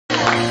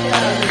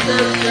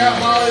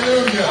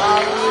Hallelujah.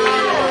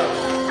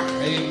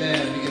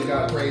 Amen. We give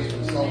God praise for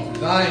the songs of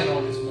Zion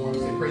on this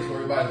morning. We say praise for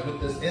everybody's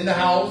with us in the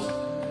house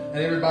and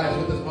everybody's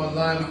with us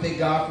online. We thank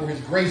God for his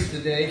grace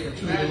today. For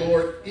truly the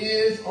Lord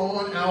is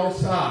on our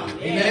side.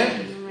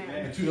 Amen.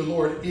 And truly the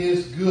Lord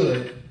is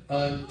good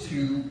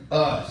unto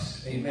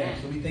us. Amen.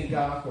 So we thank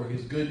God for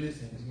his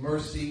goodness and his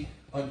mercy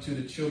unto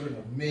the children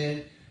of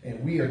men.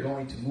 And we are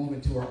going to move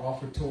into our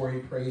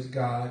offertory. Praise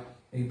God.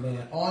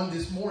 Amen. On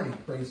this morning,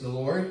 praise the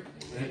Lord.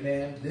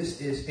 Amen. This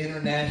is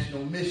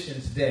International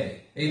Missions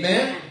Day.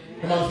 Amen.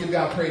 Come on, let's give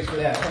God praise for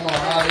that. Come on,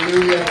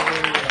 hallelujah.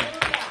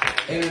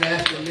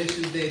 International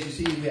Missions Day. As you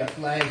see, we have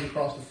flags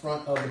across the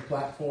front of the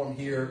platform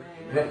here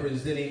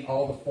representing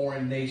all the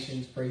foreign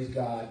nations. Praise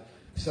God.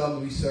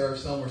 Some we serve,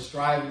 some we're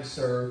striving to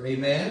serve.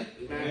 Amen.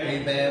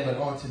 Amen. But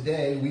on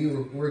today,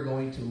 we're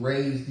going to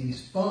raise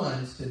these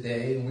funds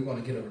today, and we're going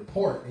to get a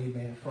report,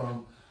 amen,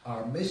 from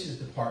our missions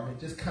department,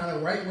 just kind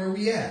of right where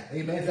we at.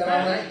 Amen. Is that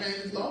all right,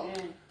 Evangelist Law?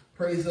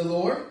 Praise the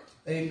Lord.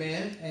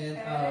 Amen.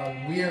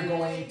 And we are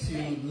going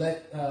to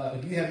let,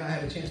 if you have not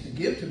had a chance to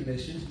give to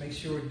missions, make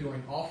sure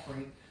during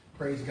offering,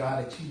 praise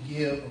God, that you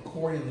give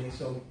accordingly.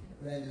 So,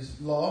 Evangelist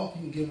Law, if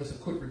you can give us a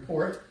quick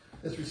report.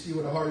 Let's receive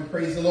with a hearty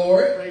praise the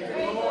Lord. Praise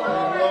the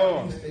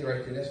Lord. You can stay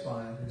right there. That's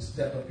fine. Just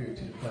step up here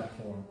to the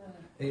platform.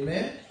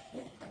 Amen.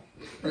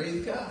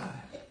 Praise God.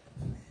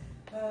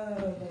 Oh,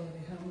 Lord,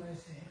 have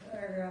mercy. I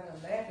got a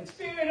laughing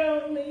spirit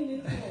on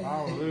me this morning.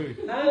 Hallelujah.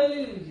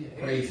 Hallelujah.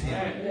 Praise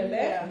him. The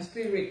laughing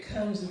spirit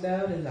comes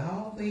about and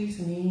always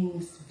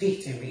means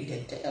victory.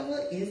 The devil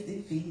is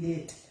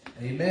defeated.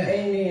 Amen.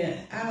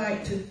 Amen. I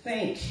like to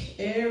thank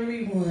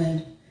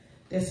everyone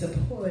that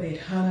supported,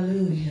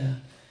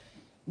 hallelujah,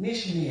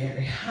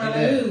 missionary.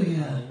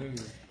 Hallelujah.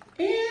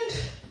 And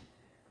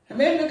a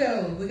minute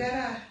ago, we got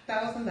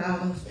our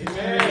 $1,000.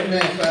 Amen.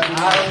 Amen.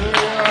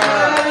 Hallelujah.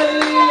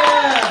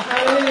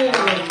 Hallelujah.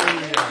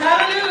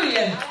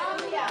 Hallelujah.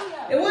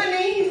 It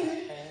wasn't easy.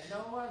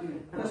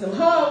 But some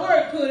hard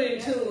work put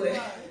into it.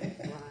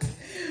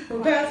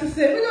 When Pastor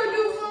said, we're going to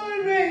do a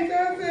fundraiser, I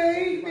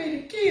said, he's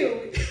ready to kill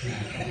me.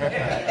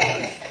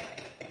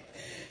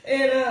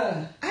 And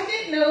I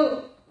didn't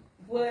know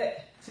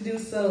what to do,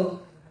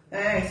 so I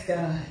asked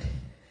God.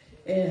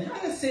 And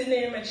I was sitting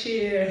there in my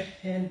chair,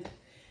 and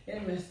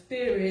in my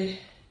spirit,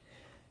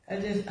 I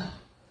just,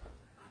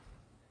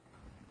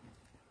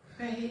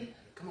 right.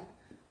 Come on.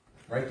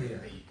 Right there.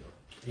 There you go.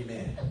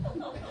 Amen.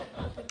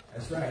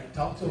 That's right.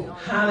 Talk to him.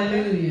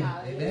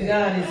 Hallelujah. Amen.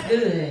 God is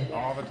good.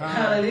 All the time.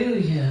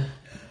 Hallelujah.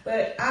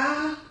 But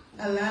I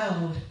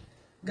allowed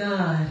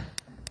God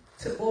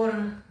to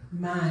order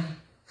my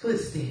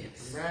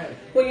footsteps. Right.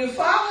 When you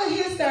follow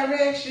his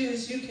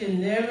directions, you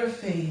can never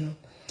fail.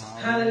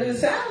 Hallelujah.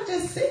 So I was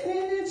just sitting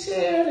in the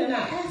chair and I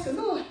asked the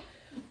Lord,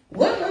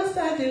 what must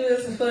I do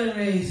as a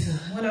fundraiser?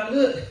 When I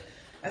looked,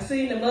 I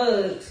seen the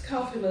mugs,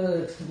 coffee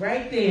mugs,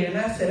 right there. And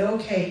I said,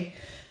 okay,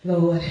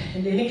 Lord.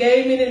 And then he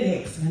gave me the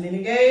next one. And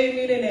he gave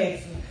me the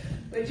next one.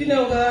 But you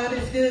know, God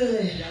is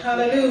good.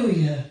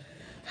 Hallelujah.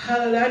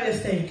 Hallelujah. I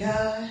just thank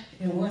God.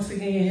 And once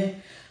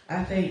again,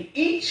 I thank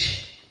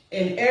each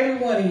and every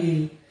one of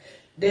you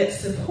that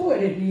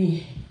supported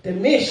me, the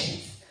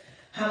missions.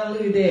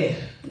 Hallelujah,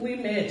 that we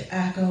met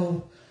our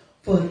goal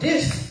for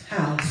this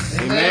house.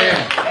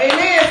 Amen.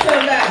 Amen,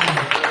 somebody.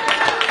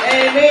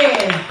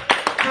 Amen.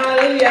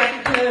 Hallelujah.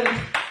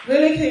 I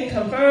really can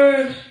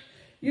confirm.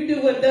 You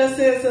do what thus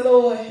says the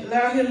Lord.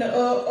 Allow him to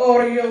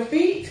order your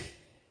feet.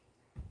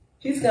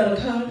 He's going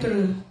to come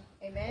through.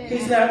 Amen.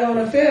 He's not going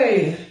to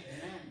fail you.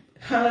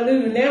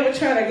 Hallelujah. Never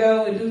try to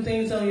go and do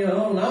things on your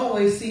own.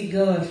 Always seek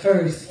God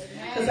first.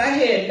 Because I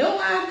had no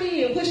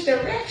idea which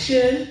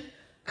direction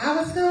I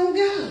was going to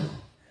go.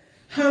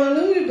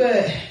 Hallelujah.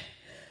 But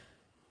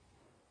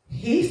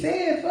he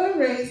said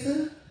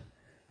fundraiser.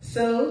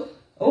 So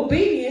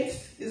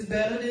obedience is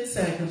better than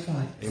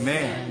sacrifice.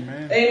 Amen.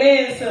 Amen.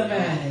 Amen,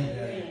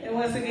 somebody. And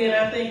once again,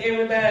 I thank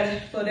everybody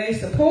for their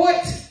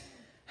support.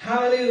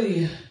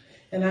 Hallelujah.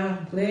 And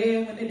I'm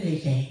glad when the day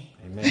came.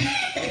 Amen.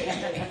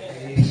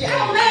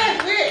 Y'all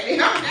laugh with me.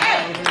 I'm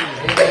happy.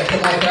 Come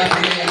on, clap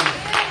your hands.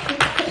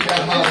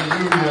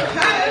 Hallelujah.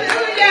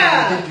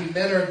 Hallelujah. We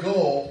met our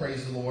goal,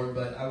 praise the Lord,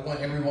 but I want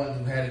everyone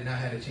who had not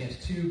had a chance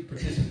to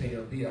participate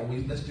or be,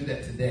 let's do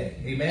that today.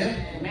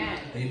 Amen? Amen.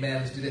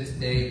 Amen. Let's do that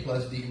today.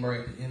 Plus, Deacon Murray,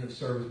 at the end of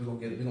service, we're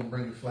gonna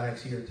bring the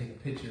flags here, take a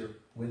picture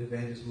with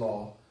Evangelist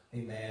Law.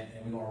 Amen.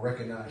 And we're gonna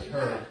recognize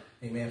her.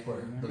 Amen.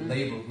 For the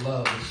labor of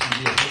love that she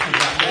did.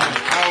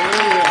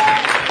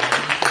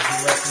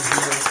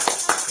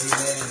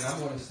 Amen. And I'm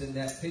going to send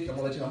that picture. I'm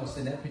going to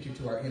send that picture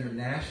to our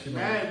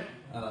international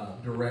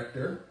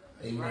director.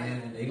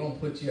 Amen. And they're going to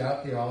put you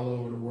out there all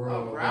over the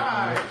world. All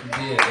right.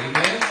 What you did.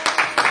 Amen.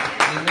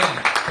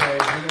 Amen. So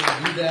we're going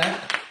to do that.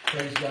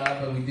 Praise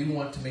God. But we do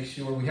want to make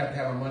sure we have to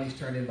have our monies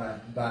turned in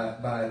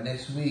by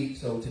next week.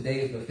 So today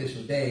is the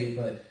official day,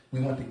 but we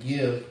want to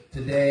give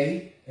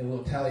today, and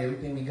we'll tally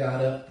everything we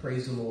got up.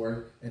 Praise the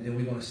Lord. And then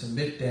we're going to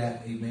submit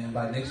that, amen,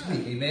 by next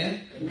week.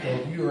 Amen? So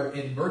if you are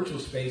in virtual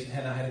space and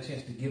have not had a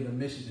chance to give the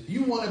missions, if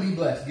you want to be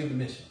blessed, give the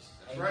missions.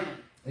 That's right.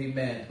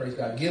 Amen. Praise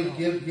God. Give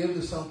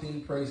us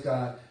something, praise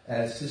God,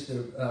 as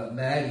Sister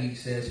Maggie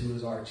says, who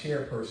is our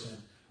chairperson.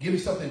 Give me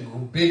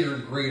something bigger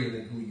and greater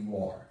than who you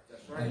are.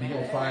 That's right. And you're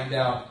going to find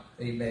out,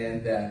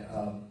 amen, that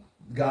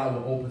God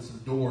will open some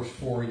doors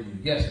for you.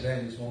 Yes,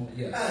 Evangelist Woman.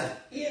 Yes.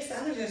 Yes,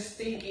 I was just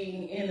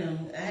thinking,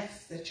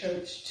 ask the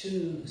church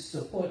to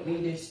support me.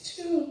 There's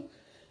two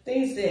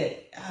things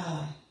that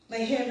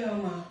they have it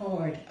on my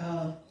heart.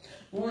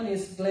 One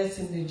is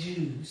blessing the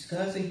Jews.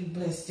 God said you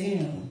bless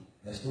them.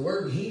 That's the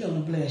word. He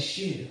gonna bless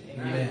you.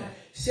 Amen.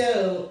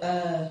 So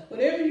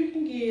whatever you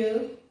can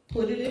give,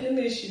 put it in the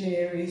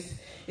missionaries.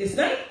 I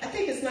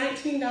think it's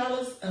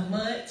 $19 a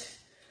month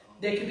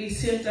that can be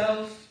sent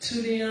off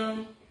to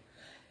them.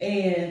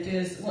 And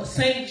there's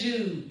St.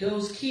 Jude,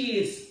 those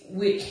kids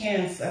with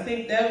cancer. I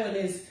think that one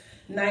is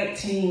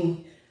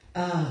 $19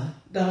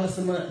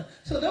 a month.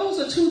 So those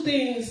are two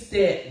things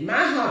that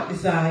my heart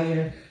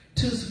desire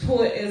to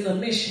support as a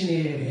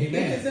missionary.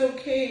 Amen. It's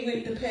okay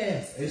with the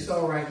pastor. It's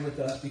all right with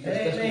us because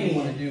that's what we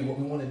want to do. What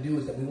we want to do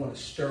is that we want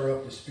to stir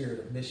up the spirit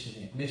of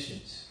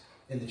missions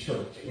in the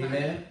church.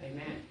 Amen.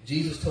 Amen.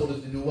 Jesus told us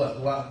to do what?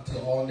 Go out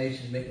to all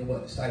nations, making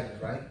what? Disciples,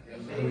 right?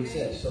 Amen. That's what he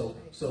said. So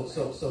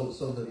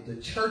the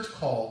church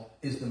call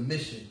is the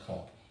mission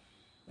call.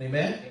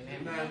 Amen.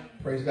 Amen.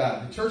 Praise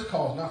God. The church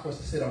call is not for us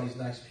to sit on these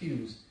nice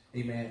pews,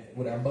 amen,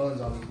 with our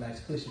buns on these nice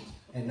cushions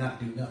and not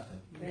do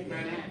nothing.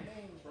 Amen.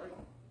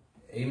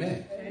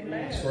 Amen.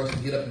 Amen. It's for us to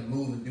get up and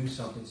move and do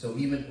something. So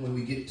even when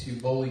we get to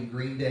Bowling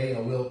Green Day,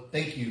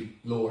 thank you,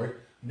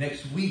 Lord.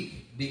 Next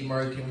week, Deacon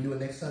Murray, can we do it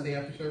next Sunday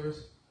after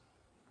service?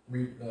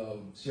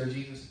 Share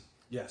Jesus?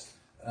 Yes.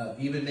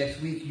 Even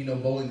next week,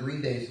 Bowling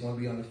Green Day is going to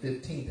be on the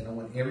 15th. And I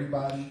want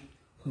everybody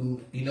who,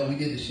 we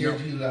did the Share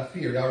Jesus Without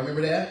Fear. Y'all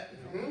remember that?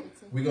 Mm-hmm.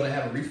 We're going to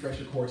have a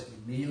refresher course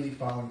immediately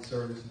following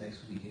service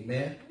next week.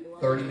 Amen?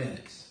 30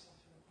 minutes.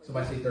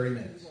 Somebody say 30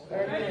 minutes.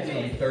 30 minutes. It's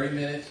going to be 30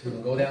 minutes. We're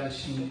going to go down the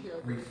sheet,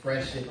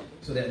 refresh it,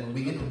 so that when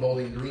we get to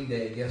Bowling Green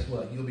Day, guess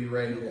what? You'll be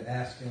ready to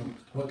ask him,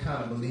 what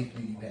kind of belief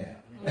do you have?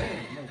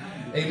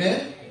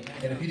 Amen?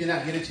 And if you did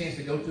not get a chance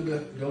to go through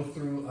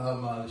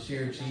the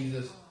Share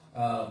Jesus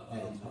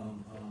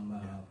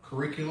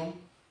curriculum,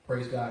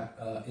 praise God,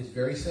 it's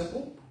very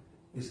simple.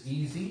 It's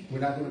easy. We're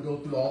not going to go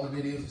through all the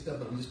videos and stuff,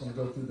 but we're just going to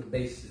go through the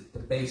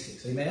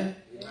basics. Amen?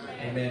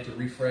 Amen. To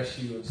refresh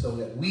you and so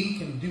that we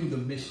can do the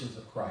missions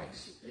of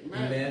Christ.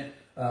 Amen.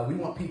 We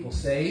want people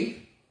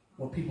saved.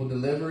 We want people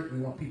delivered. We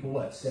want people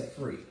what? Set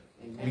free.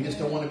 Amen. We just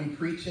don't want to be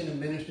preaching and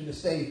ministering to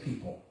save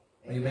people.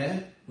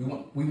 Amen.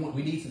 We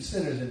need some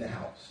sinners in the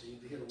house.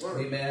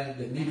 Amen.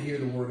 That need to hear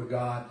the word of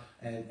God.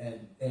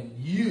 And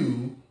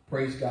you,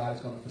 praise God,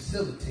 is going to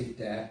facilitate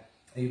that.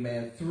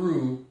 Amen.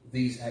 Through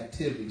these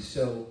activities.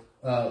 So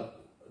that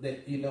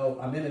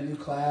I'm in a new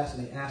class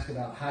and they ask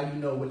about how you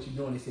know what you're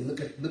doing. They say, look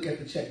at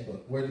the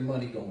checkbook. Where's the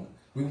money going?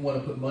 We want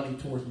to put money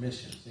towards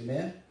missions.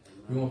 Amen.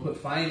 We want to put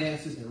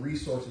finances and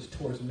resources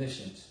towards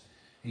missions.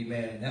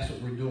 Amen. And that's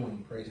what we're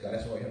doing. Praise God.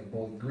 That's why we have the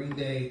Bowling Green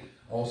Day.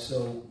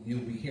 Also, you'll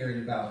be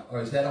hearing about,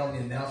 or is that on the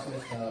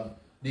announcement,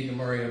 Deacon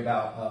Murray,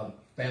 about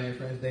Family and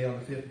Friends Day on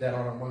the 5th? That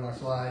on one of our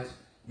slides.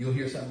 You'll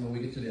hear something when we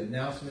get to the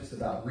announcements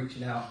about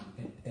reaching out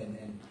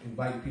and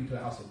inviting people to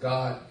the house of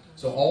God.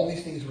 So all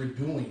these things we're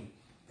doing,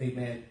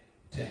 amen,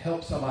 to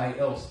help somebody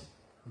else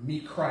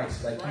meet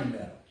Christ like you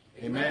met him.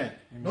 Amen.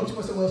 Don't you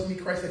want someone else to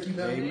meet Christ like you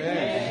met him?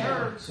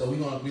 Amen. So we're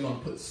going to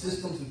put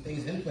systems and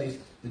things in place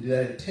to do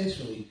that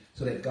intentionally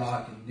so that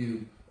God can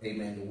do,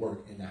 amen, the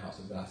work in the house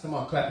of God.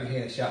 Someone clap your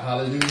hands, shout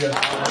hallelujah.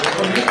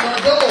 We're meeting our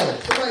goal.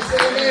 Somebody say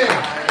amen.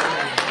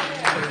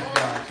 Praise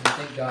God. So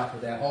thank God for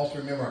that. Also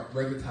remember our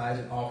regular tithes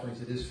and offerings.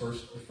 It is the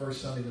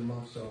first Sunday of the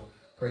month, so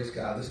praise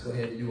God. Let's go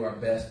ahead and do our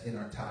best in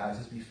our tithes.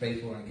 Let's be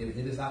faithful in our giving.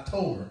 It is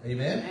October.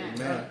 Amen?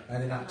 Amen.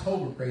 And in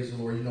October, praise the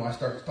Lord, I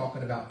start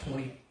talking about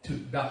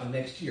about the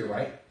next year,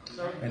 right?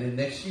 And then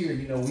next year,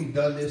 we've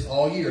done this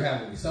all year,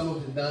 haven't we? Some of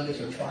us have done this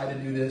or tried to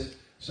do this.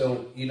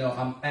 So,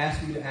 I'm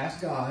asking you to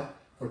ask God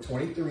for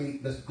 23.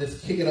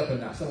 Let's kick it up a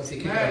notch. Someone say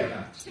kick it up a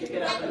notch. Kick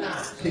it up a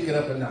notch. Kick it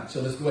up a notch.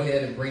 So let's go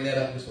ahead and bring that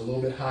up just a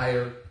little bit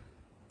higher.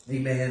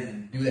 Amen.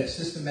 And do that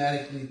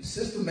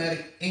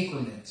systematic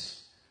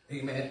increments.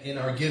 Amen. In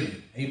our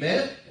giving.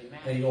 Amen.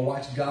 And you're going to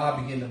watch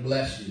God begin to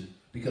bless you.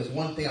 Because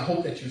one thing I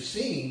hope that you're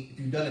seeing, if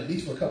you've done it at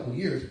least for a couple of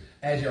years,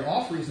 as your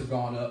offerings have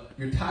gone up,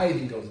 your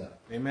tithing goes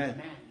up.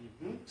 Amen.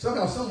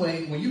 Somehow, some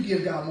way, when you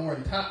give God more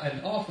in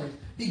offerings,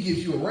 he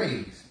gives you a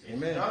raise.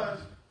 Amen.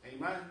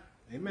 Amen.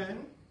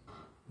 Amen.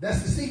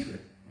 That's the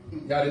secret.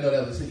 Y'all didn't know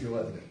that was a secret,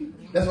 wasn't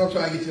it? That's what I'm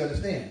trying to get you to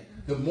understand.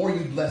 The more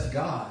you bless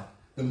God,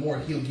 the more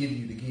he'll give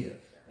you to give.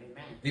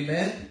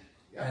 Amen.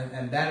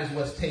 And that is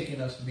what's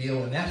taking us to be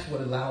able, and that's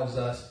what allows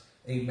us,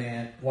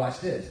 amen. Watch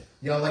this.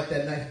 Y'all like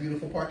that nice,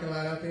 beautiful parking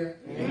lot out there?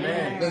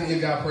 Amen. Let's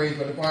give God praise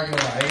for the parking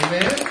lot.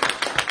 Amen.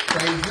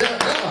 Praise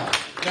God.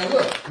 Now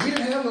look, we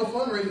didn't have no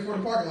fundraising for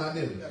the parking lot,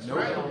 did we? That's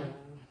right.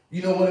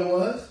 You know what it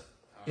was?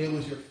 It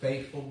was your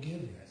faithful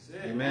giving.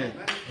 Amen.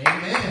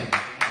 Amen.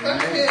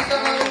 Hallelujah.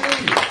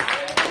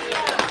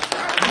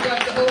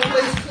 got the whole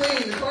place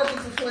clean. The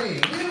carpets are clean.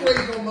 We didn't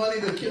raise no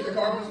money to keep the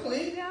carpets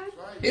clean.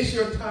 It's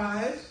your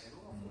tithes.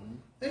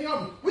 And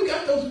y'all, we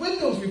got those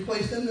windows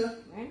replaced in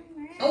the...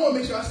 I want to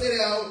make sure I say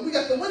that out. We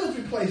got the windows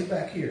replaced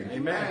back here.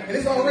 Amen. And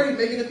it's already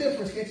making a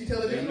difference. Can't you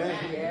tell it? Amen.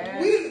 Yeah.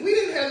 We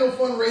didn't have no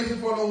fundraising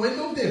for no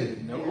windows, did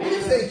we? No. We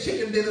didn't say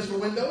chicken dinners for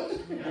windows.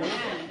 Amen.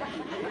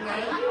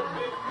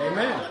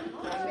 Amen.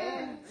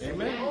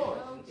 Amen.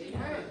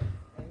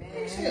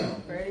 Praise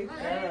him. Praise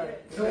God.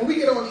 So when we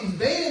get on these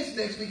vans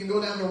next week and go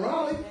down to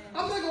Raleigh,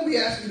 I'm not going to be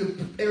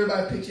asking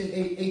everybody pitch in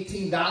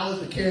 $18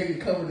 to carry to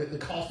cover the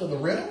cost of the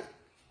rental.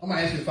 I'm going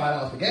to ask you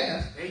 $5 for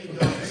gas. Praise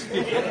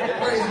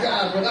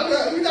God. But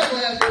we're not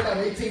going to ask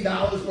everybody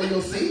 $18 for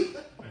your seat.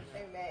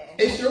 Amen.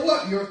 It's your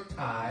what? Your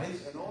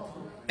tithes.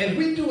 And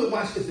we do it,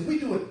 watch this, if we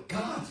do it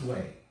God's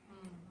way,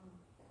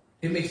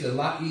 it makes it a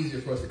lot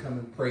easier for us to come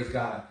and praise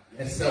God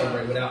and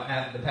celebrate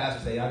without the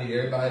pastor say, I need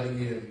everybody to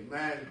give.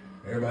 Amen.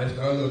 Everybody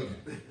start looking.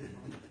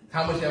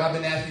 How much have I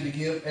been asking you to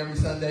give every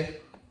Sunday?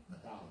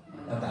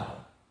 $1.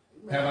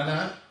 Have I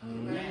not?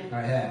 Amen.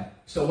 I have.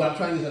 So what I'm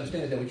trying to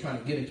understand is that we're trying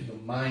to get into the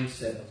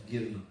mindset of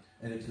giving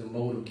and into the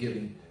mode of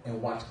giving and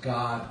watch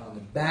God on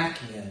the back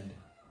end,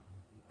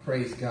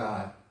 praise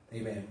God,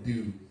 amen,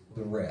 do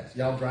the rest.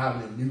 Y'all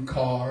driving in new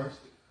cars,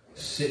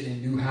 sitting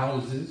in new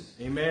houses.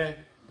 Amen.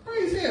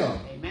 Praise him.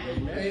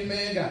 Amen.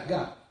 Amen.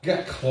 Got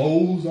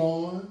clothes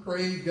on.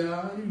 Praise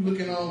God. You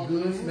looking all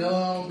good, smelling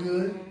all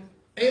good.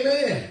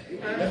 Amen.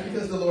 That's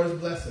because the Lord is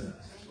blessing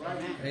us.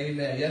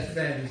 Amen. Yes,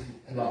 Evangelist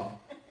Law.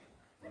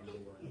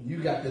 You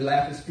got the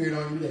laughing spirit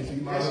on you today, so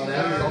you might as well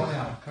laugh it on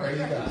out. Praise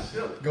God.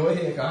 Go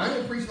ahead. I ain't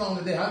going to preach long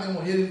today. I didn't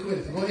want to hit and quit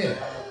it. So go ahead.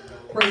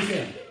 Praise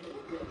him.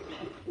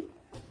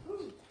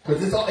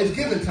 Because it's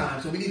giving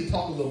time, so we need to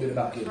talk a little bit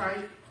about giving.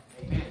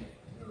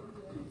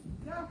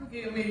 Y'all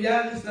forgive me.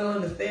 Y'all just don't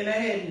understand. I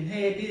hadn't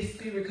had this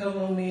spirit come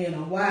on me in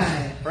a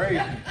while. Praise.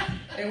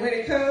 And when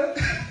it comes...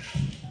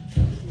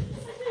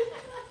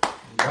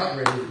 God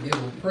ready to give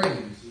him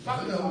praise.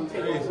 I know.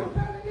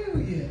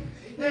 Hallelujah.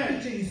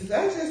 Thank you, Jesus.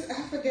 I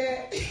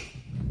forgot.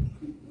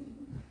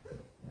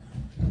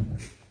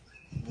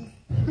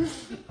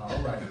 All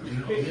right.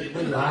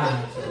 We're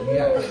live, so we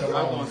have to come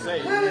I'm on. going to say.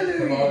 Hallelujah.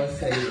 Come on and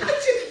say it. I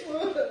just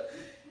want to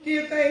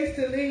give thanks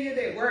to Leah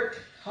that worked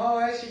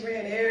hard. She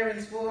ran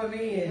errands for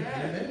me, and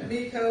Amen.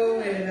 Miko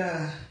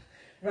and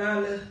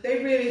Rhonda.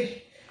 They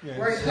really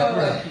worked That's hard.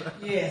 right.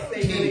 Yes,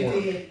 they really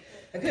Teamwork. did.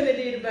 I couldn't have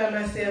did it by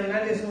myself, and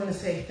I just want to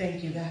say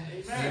thank you, guys.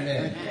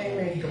 Amen.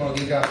 Amen. Come on,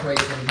 give God praise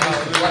for the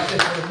missions. Watch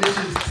this for the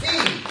missions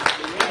team.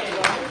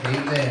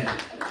 Amen.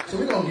 So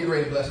we're going to get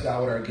ready to bless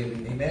God with our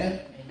giving.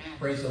 Amen.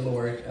 Praise the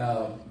Lord.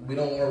 We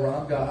don't want to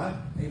rob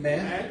God.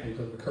 Amen.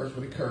 Because we're cursed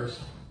with a curse.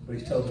 But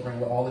he's told us to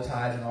bring all the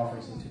tithes and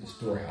offerings into the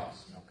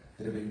storehouse.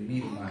 That it may be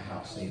meat in my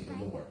house, save the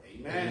Lord.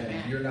 Amen.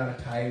 If you're not a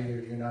tither,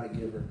 if you're not a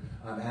giver,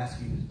 I'm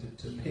asking you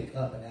to pick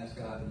up and ask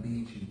God to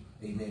lead you,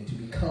 amen, to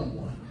become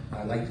one.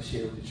 I like to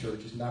share with the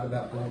church. It's not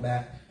about going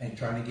back and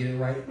trying to get it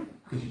right,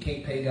 because you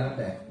can't pay God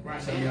back.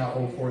 Some of y'all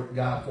owe for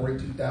God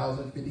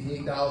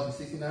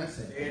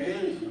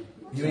 $42,058.69.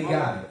 You ain't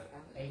got it.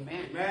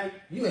 Amen.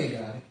 You ain't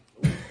got it.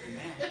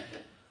 Amen.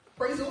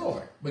 Praise the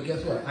Lord. But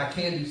guess what? I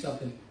can do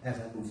something as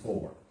I move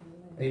forward.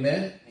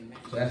 Amen?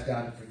 So ask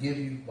God to forgive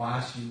you,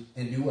 wash you,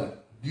 and do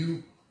what?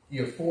 Do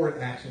your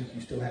forward actions you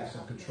still have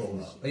some control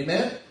of.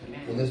 Amen?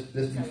 So let's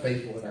be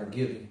faithful in our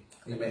giving.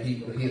 Amen.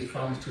 He has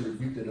promised to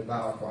rebuke the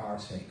devourer for our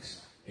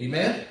sakes.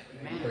 Amen?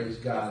 Praise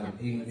God.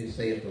 And even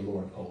saith the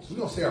Lord of hosts. We're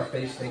going to say our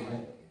faith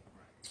statement.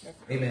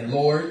 Amen.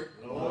 Lord,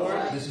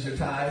 this is your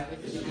tithe.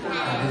 And this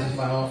is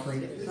my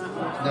offering. It's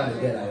not a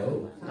debt I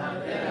owe,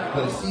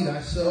 but a seed I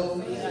sow.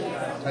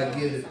 I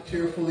give it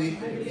cheerfully.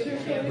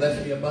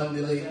 Bless me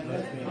abundantly.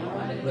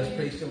 Bless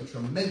praise him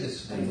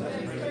tremendously.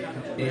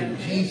 In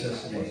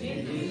Jesus'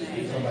 name.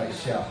 Somebody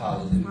shout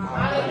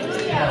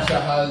hallelujah.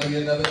 Shout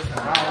hallelujah another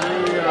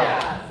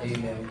time.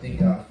 Amen. We thank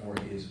God for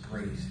his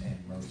grace and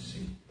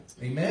mercy.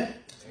 Amen.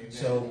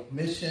 So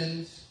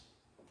missions.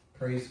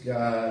 Praise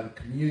God,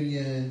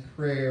 communion,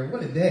 prayer.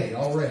 What a day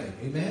already.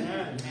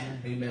 Amen?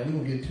 Amen. We're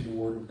going to get into the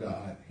Word of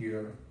God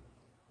here.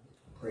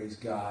 Praise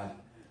God.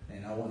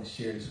 And I want to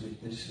share this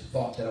with you. This is a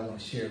thought that I want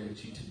to share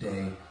with you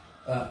today.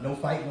 No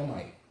fight, no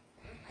might.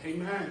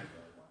 Amen.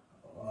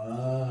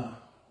 We're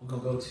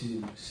going to go to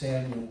 2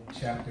 Samuel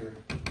chapter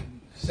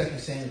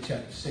 6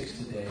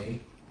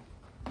 today.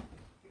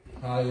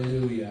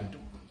 Hallelujah.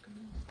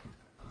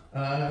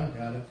 I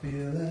got a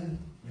feeling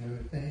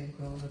everything's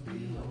going to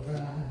be all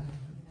right.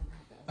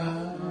 I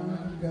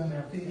got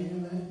a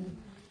feeling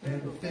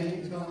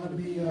everything's gonna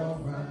be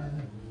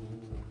alright.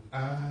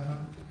 I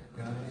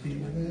got a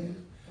feeling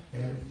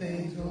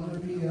everything's gonna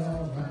be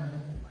alright.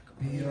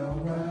 Be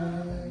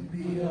alright,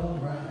 be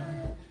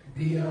alright,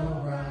 be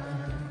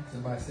alright.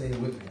 Somebody say it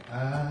with me.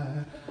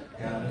 I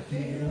got a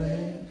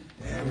feeling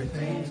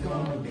everything's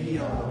gonna be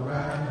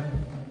alright.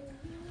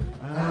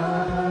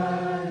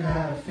 I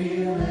got a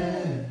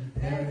feeling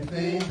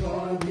everything's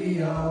gonna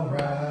be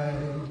alright.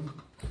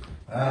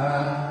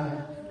 I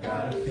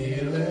got a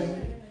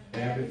feeling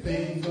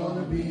everything's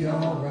gonna be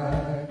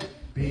alright,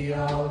 be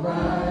alright.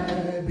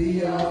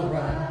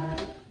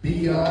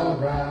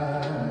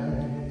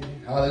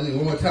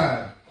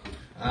 time.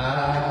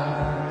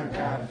 I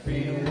got a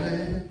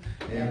feeling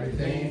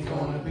everything's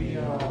gonna be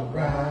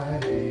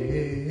alright.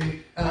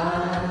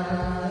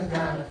 I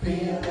got a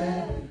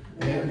feeling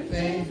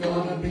everything's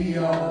gonna be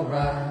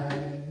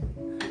alright.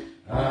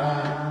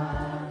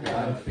 I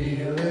got a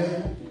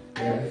feeling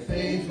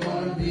everything's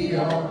gonna be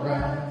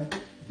alright.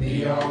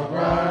 Be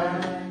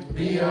alright,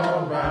 be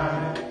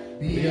alright,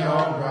 be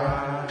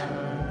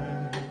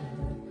alright.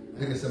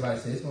 Look at somebody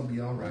say, it's gonna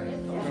be alright.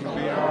 It's going to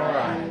be all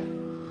right.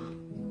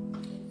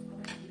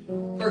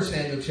 1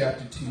 Samuel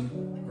chapter 2,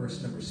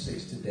 verse number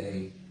 6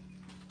 today.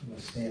 I'm going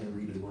to stand and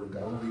read the word of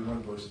God. I'm going to read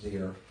one verse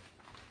there.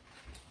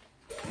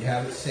 You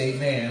have it, say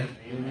amen.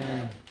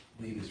 Amen.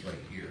 I believe it's right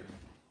here.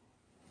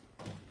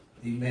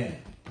 Amen.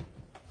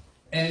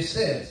 And it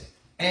says,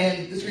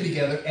 and let's read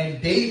together.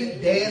 And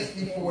David danced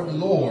before the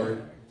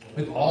Lord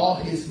with all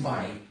his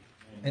might.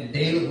 And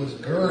David was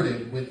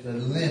girded with the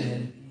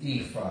linen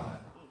ephod.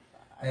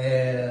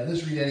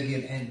 Let's read that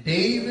again. And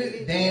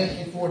David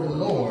danced before the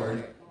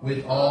Lord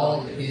with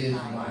all his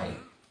might.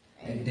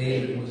 And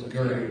David was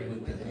girded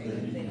with the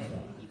linen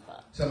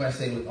ephod. Somebody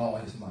say with all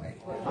his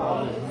might. With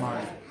all his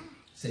might.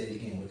 Say it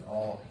again, with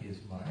all his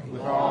might.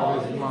 With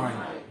all his might.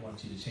 I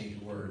want you to change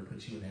the word,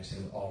 put you in there and say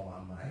with all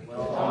my might. With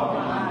all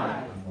my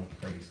might. I'm going to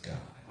praise God.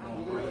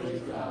 I'm going to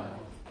praise God.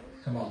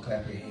 Come on,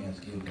 clap your hands,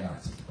 give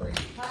God some praise.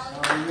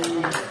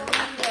 Hallelujah.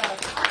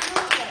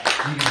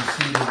 You can be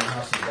seated in the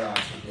house of God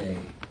today.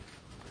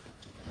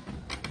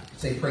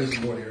 Say praise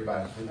the Lord,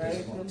 everybody. With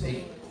this one,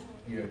 take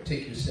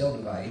your cell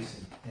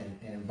device and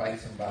invite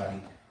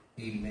somebody.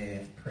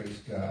 Amen. Praise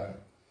God.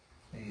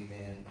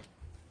 Amen.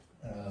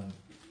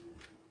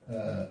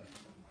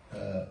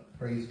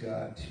 Praise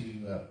God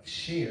to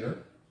share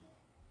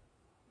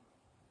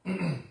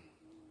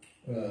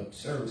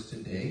service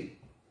today.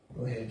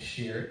 Go ahead and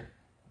share it.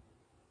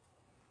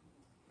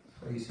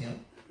 Praise Him.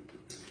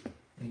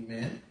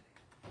 Amen.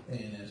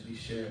 And as we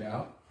share it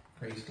out,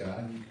 praise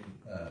God, you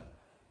can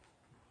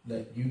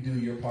let you do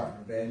your part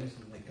in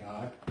evangelism and let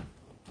God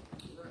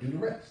do the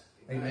rest.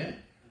 Amen.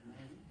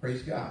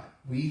 Praise God.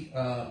 We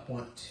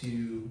want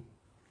to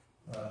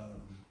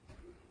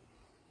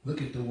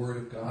look at the Word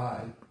of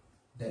God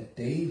that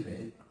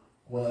David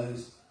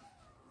was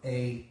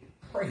a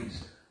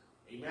praiser.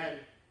 Amen.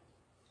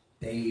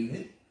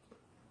 David,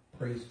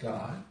 praise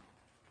God,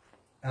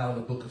 out of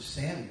the book of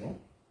Samuel,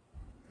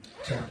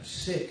 chapter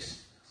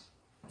 6,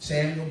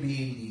 Samuel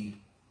being the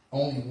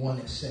only one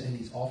that sat in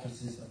these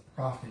offices of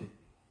prophet,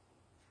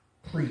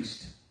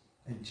 priest,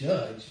 and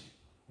judge,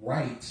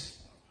 writes,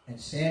 and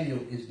Samuel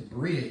is the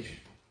bridge,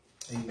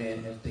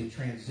 amen, as they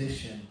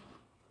transition,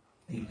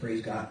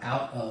 praise God,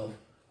 out of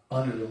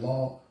under the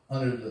law,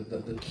 under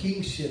the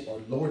kingship or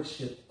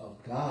lordship of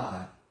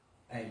God,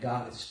 and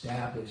God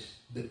established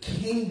the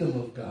kingdom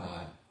of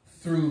God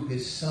through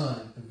his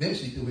son,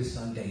 eventually through his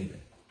son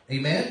David.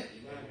 Amen?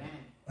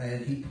 Amen.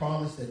 And he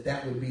promised that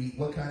that would be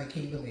what kind of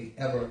kingdom? An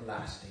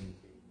everlasting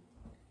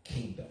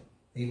kingdom.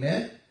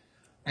 Amen?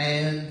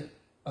 And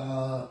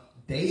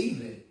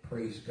David,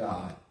 praise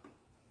God,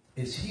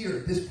 is here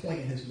at this point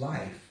in his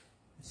life,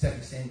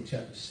 2 Samuel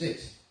chapter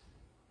 6,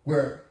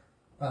 where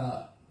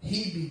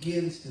he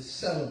begins to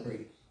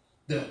celebrate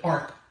the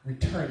ark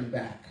returning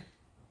back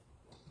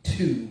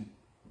to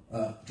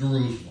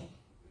Jerusalem.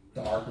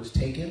 The ark was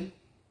taken,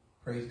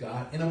 praise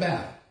God, in a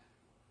battle.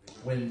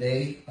 When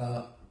they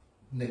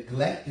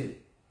neglected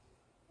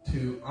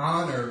to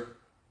honor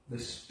the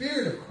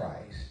Spirit of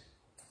Christ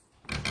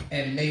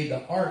and made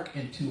the ark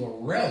into a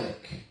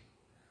relic,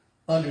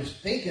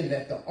 thinking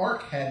that the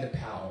ark had the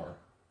power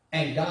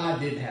and God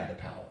didn't have the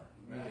power.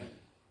 Right.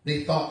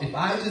 They thought, if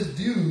I just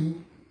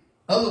do,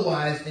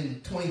 otherwise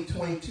in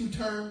 2022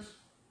 terms,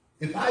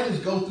 if I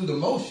just go through the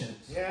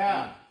motions,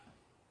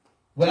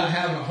 without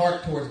having a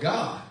heart towards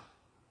God,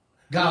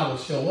 God will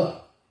show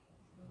up.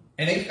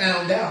 And they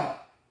found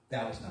out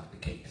that was not the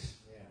case.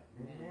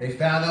 They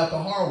found out the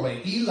hard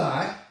way.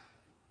 Eli's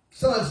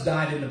sons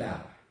died in the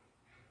battle.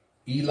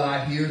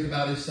 Eli hears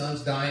about his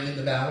sons dying in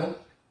the battle.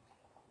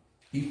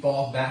 He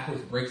falls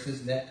backwards, breaks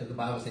his neck, because the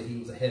Bible said he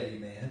was a heavy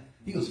man.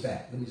 He was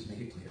fat. Let me just make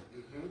it clear.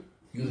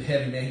 He was a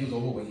heavy man. He was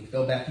overweight. He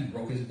fell back. He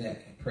broke his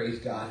neck. And praise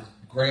God.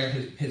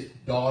 His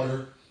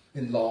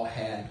daughter-in-law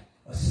had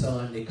a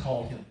son. They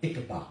called him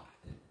Ichabod,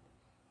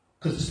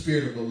 because the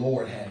Spirit of the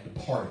Lord had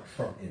departed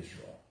from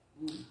Israel.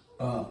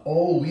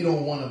 We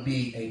don't want to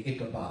be a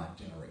Ichabod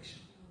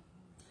generation.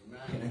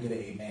 Can I get an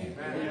amen?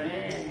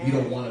 Amen. You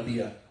don't want to be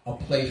a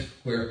place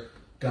where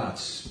God's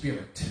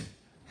Spirit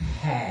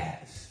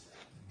has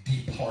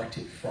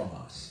departed from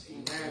us.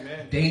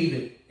 Amen.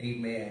 David,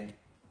 amen,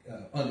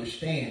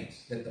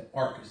 understands that the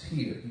ark is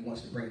here. He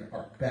wants to bring the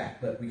ark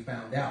back, but we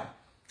found out,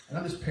 and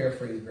I'm just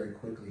paraphrasing very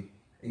quickly,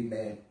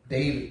 amen,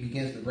 David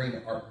begins to bring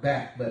the ark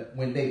back, but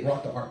when they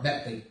brought the ark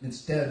back,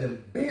 instead of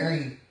them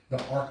bearing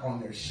the ark on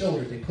their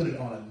shoulders, they put it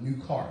on a new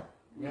cart.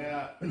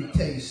 Let me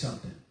tell you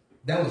something.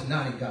 That was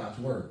not in God's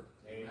word.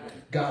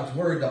 God's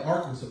word, the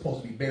ark was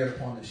supposed to be bared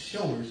upon the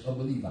shoulders of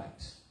the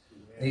Levites.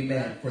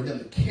 Amen. For them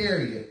to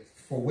carry it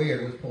for where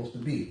it was supposed to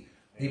be.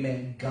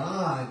 Amen.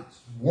 God's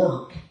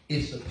work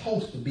is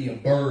supposed to be a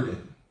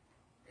burden.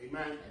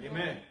 Amen.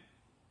 Amen.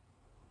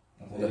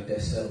 I'm going to let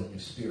that settle in your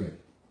spirit.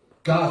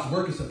 God's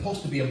work is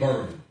supposed to be a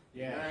burden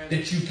Yeah.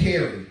 that you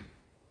carry.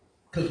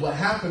 Because what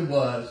happened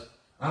was,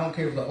 I don't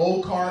care if it's an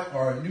old cart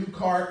or a new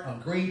cart, a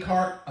green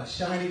cart, a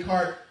shiny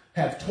cart,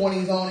 have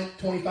 20s on it,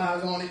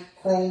 25s on it,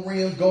 chrome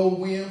rims,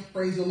 gold rims,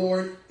 praise the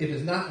Lord. If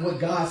it's not what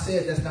God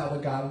said, that's not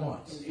what God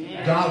wants.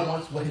 Amen. God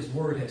wants what his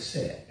word has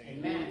said.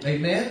 Amen.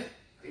 Amen?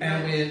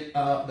 And when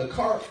the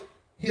cart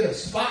hit a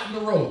spot in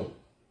the road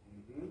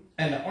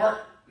and the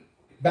ark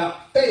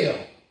about fell,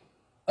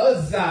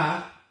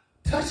 Uzzah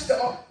touched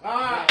the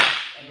ark.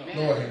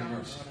 Lord have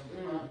mercy.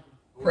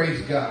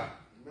 Praise God.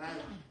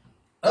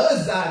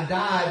 Uzzah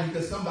died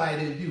because somebody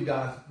didn't do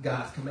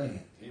God's command.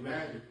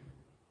 Amen.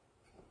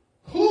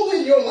 Who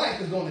in your life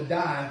is going to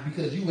die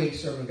because you ain't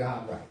serving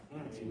God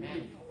right?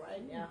 Amen.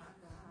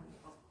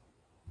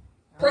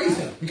 Praise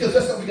him, because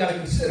that's something we got to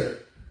consider.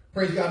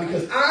 Praise God,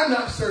 because I'm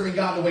not serving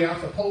God the way I'm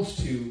supposed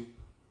to.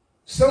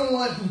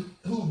 Someone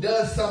who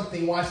does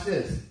something, watch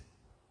this,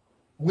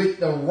 with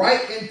the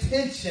right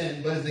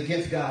intention but is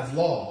against God's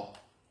law,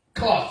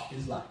 cost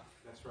his life.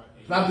 That's right.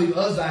 And I believe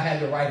Uzzah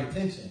had the right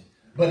intention,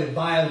 but it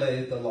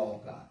violated the law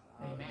of God.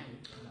 Amen.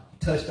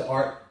 Touched the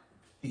ark.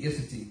 He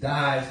instantly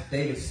dies.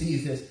 David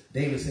sees this.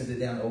 David sends it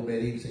down to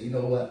Obed-Edom and says, you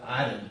know what?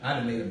 I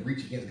done made a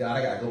breach against God.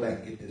 I got to go back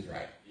and get this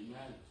right. Amen.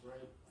 That's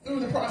right.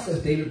 Through the process,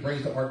 David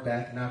brings the ark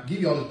back. And I'll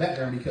give you all this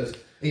background because,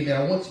 amen,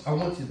 I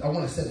want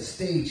to set a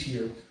stage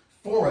here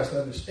for us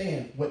to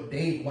understand what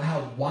David,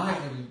 why,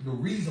 and the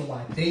reason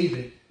why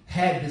David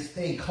had this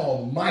thing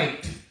called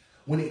might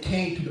when it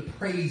came to the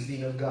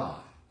praising of God.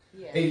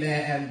 Yes.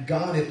 Amen. And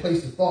God had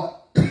placed a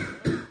thought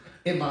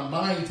in my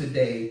mind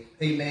today,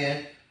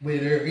 amen, where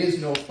there is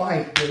no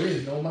fight, there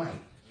is no might.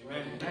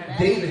 Amen.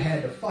 David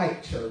had to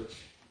fight, church.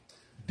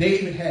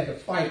 David had to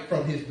fight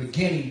from his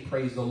beginning,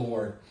 praise the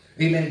Lord.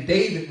 Amen.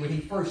 David, when he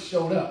first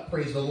showed up,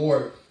 praise the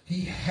Lord,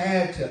 he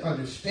had to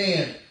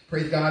understand,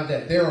 praise God,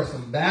 that there are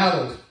some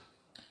battles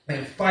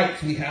and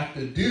fights we have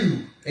to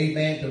do,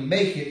 amen, to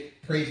make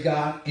it, praise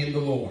God, in the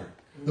Lord.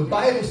 The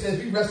Bible says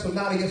we wrestle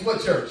not against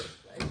what, church?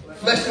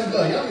 Flesh and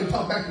blood. Y'all need to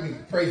talk back to me.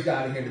 Praise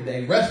God in here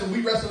today. We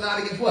wrestle not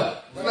against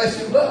what? Flesh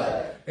and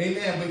blood.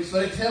 Amen. But so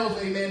it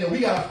tells, amen, that we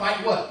got to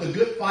fight what? The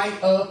good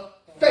fight of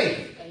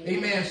faith.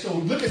 Amen. So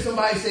look at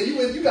somebody and say,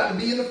 you got to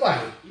be in the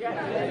fight. You got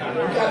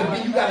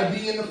to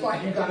be in the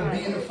fight. You got to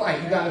be in the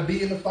fight. You got to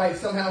be in the fight.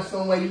 Somehow,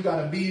 some way, you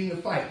got to be in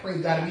the fight.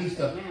 Praise God. It means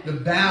the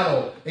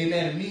battle.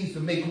 Amen. It means to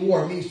make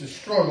war. It means to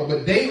struggle.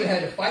 But David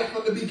had to fight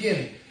from the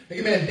beginning.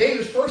 Amen.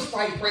 David's first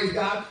fight, praise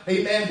God.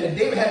 Amen. That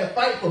David had to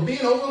fight for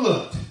being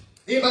overlooked.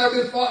 Anybody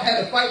ever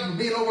had to fight for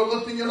being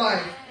overlooked in your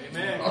life?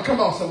 Amen. Oh, come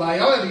on, somebody.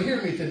 Y'all let me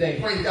hear me today.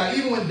 Praise God.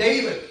 Even when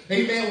David,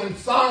 amen, when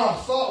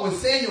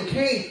Samuel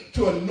came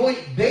to anoint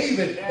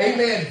David,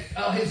 amen,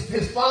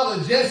 his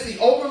father Jesse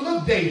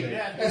overlooked David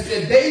and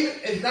said,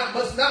 David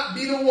must not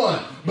be the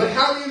one. But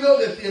how do you know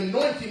that the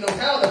anointing knows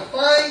how to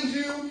find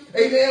you,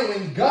 amen,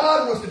 when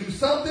God wants to do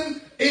something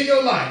in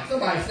your life?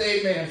 Somebody say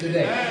amen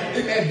today.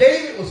 Amen.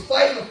 David was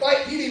fighting a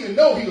fight he didn't even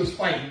know he was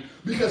fighting.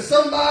 Because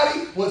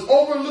somebody was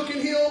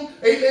overlooking him,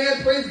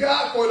 amen, praise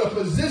God, for the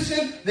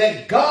position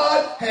that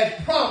God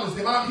had promised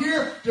him. I'm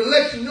here to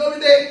let you know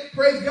today,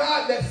 praise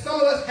God, that some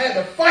of us had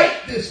to fight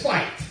this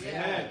fight.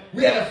 Amen.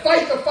 We had to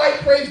fight the fight,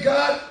 praise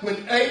God,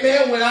 when I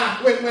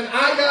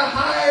got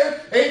hired,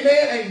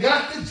 amen, and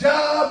got the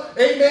job,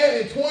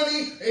 amen, in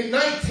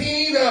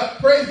 2019,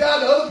 praise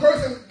God, the other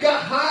person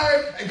got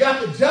hired and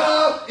got the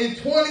job in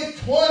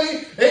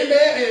 2020,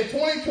 amen, and in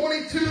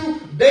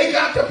 2022, they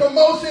got the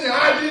promotion and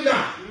I did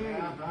not.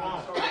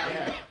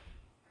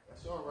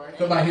 That's all right.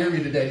 Somebody hear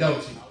me today, don't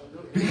you?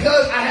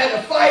 Because I had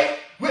to fight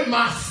with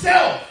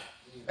myself.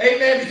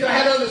 Amen. Because I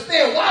had to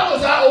understand, why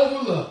was I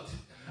overlooked?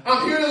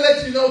 I'm here to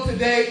let you know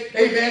today,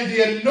 amen,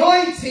 the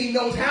anointing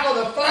knows how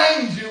to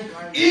find you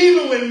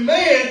even when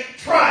man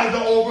tries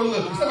to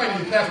overlook you. Somebody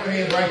need to clap your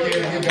hands right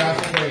there and give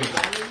God some praise.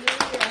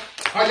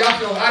 All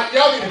right,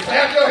 y'all need to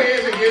clap your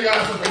hands and give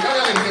God some praise.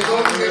 Y'all need to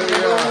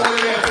get over more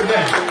than that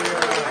today.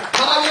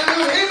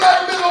 Hallelujah. Anybody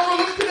been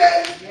overlooked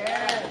today?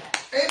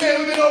 Amen.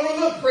 We've been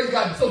overlooked, praise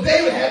God. So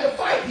David had to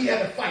fight. He had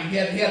to fight. He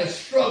had to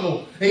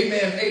struggle.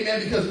 Amen.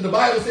 Amen. Because the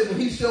Bible says when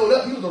he showed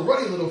up, he was a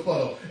ruddy little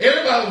fellow.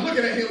 Everybody was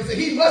looking at him and said,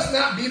 he must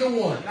not be the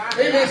one.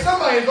 Amen.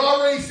 Somebody has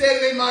already said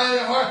in their mind and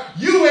their heart,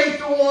 you ain't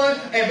the one,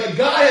 but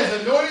God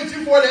has anointed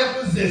you for that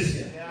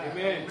position.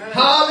 Amen.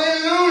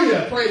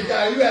 Hallelujah. Praise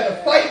God. You had to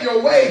fight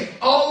your way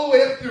all the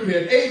way up through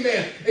here.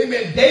 Amen.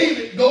 Amen.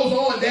 David goes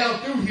on down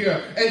through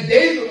here. And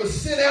David was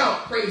sent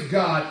out, praise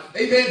God.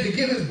 Amen. To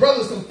give his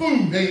brothers some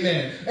food.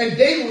 Amen. And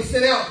David was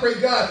sent out, praise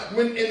God,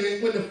 when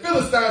the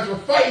Philistines were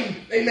fighting,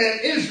 amen,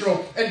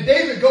 Israel. And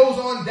David goes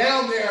on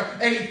down there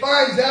and he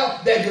finds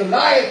out that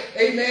Goliath,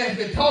 amen, has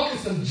been talking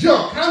some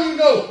junk. How do you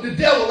know the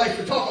devil likes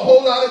to talk a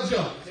whole lot of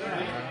junk?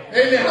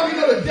 Amen. How do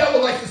you know the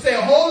devil likes to say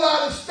a whole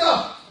lot of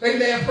stuff?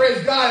 Amen.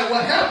 praise God. And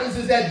what happens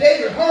is that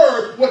David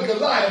heard what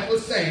Goliath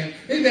was saying.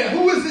 Amen.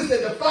 Who is this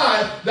that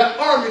defies the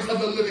armies of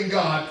the living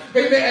God?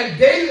 Amen. And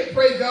David,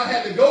 praise God,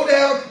 had to go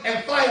down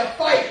and fight a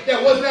fight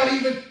that was not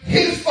even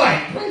his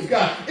fight. Praise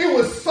God. It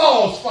was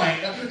Saul's fight.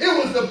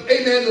 It was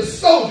the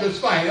soldier's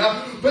fight.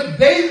 But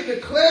David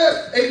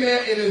declares,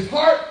 amen, in his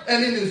heart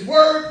and in his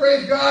word,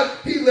 praise God,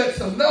 he lets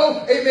them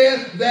know,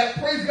 amen, that,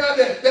 praise God,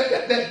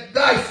 that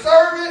thy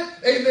servant,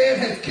 amen,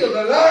 has killed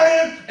a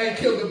lion and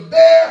killed a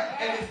bear,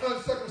 and his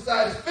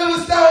uncircumcised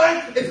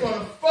Philistine is going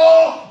to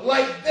fall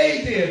like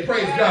they did,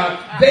 praise God.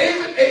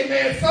 David,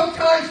 amen,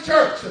 sometimes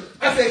church,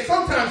 I say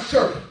sometimes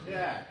church,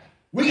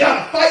 we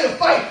got to fight a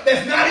fight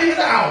that's not even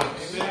ours.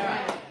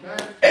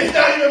 It's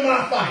not even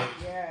my fight.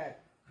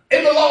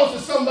 It belongs to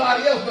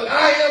somebody else, but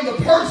I am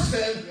the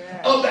person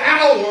of the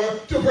hour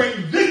to bring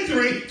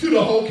victory to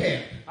the whole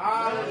camp.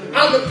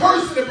 I'm the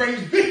person that brings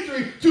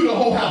victory to the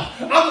whole house.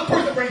 I'm the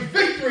person that brings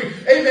victory,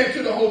 amen,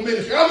 to the whole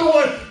ministry. I'm the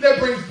one that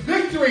brings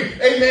victory,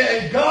 amen,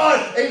 and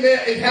God, amen,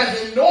 it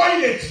has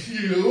anointed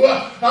you.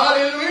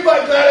 Hallelujah.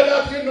 Anybody glad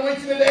about your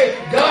anointing today?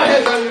 God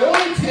has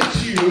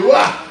anointed you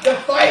to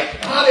fight,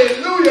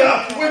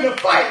 hallelujah, when the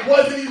fight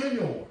wasn't even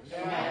yours.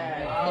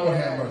 Lord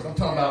have mercy. I'm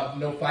talking about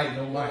no fight,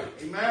 no might.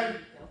 Amen.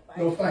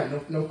 No fight,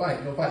 no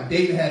fight, no fight.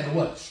 David had to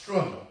what?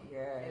 Struggle.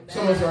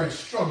 Some of us are in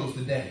struggles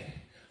today.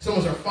 Some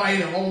of us are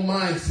fighting our own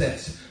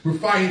mindsets. We're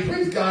fighting,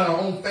 praise God, our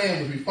own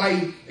families. We're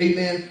fighting,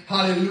 amen,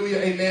 hallelujah,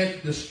 amen,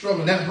 the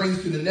struggle. That brings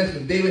us to the next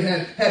one. David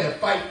had to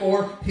fight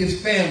for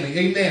his family,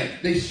 amen.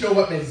 They show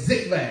up at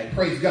Ziklag,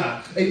 praise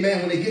God, amen.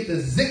 When they get to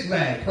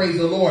Ziklag, praise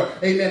the Lord,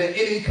 amen. An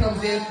enemy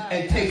comes in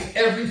and takes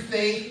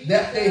everything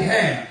that they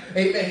have,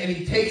 amen. And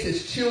he takes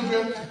his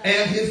children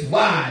and his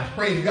wives,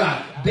 praise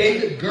God.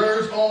 David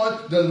girds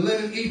on the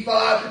linen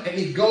ephod and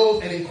he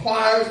goes and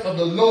inquires of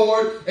the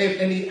Lord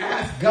and he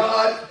asks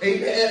God,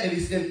 amen. And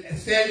he's in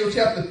Samuel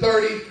chapter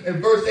 30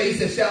 and verse 8, he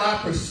says, shall I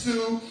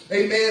pursue,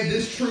 amen,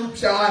 this troop?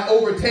 Shall I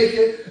overtake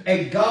it?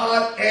 And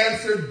God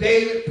answered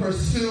David,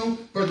 pursue,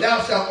 for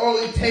thou shalt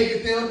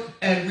overtake them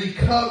and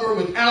recover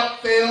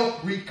without fail,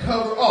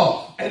 recover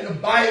all. And the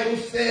Bible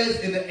says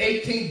in the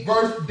 18th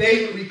verse,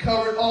 David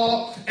recovered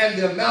all, and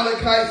the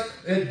Amalekites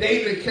that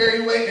David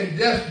carried away, and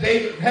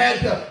David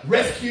had to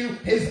rescue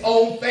his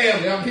own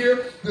family. I'm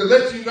here to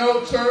let you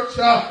know, church,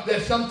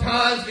 that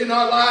sometimes in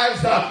our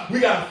lives, we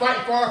got to fight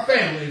for our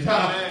families.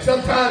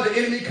 Sometimes the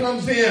enemy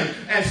comes in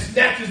and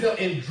snatches them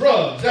in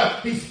drugs.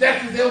 He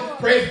snatches them,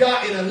 praise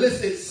God, in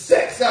illicit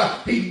sex.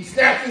 He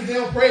snatches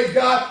them, praise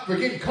God, for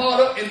getting caught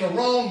up in the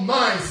wrong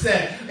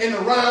mindset, in the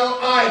wrong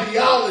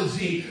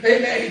ideology.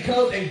 Amen. He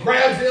comes and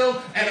grabs them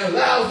and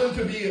allows them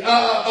to be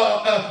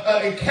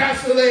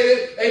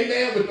encapsulated,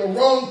 amen, with the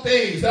wrong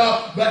things.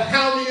 But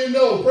how do you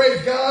know,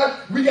 praise God,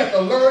 we got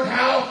to learn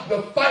how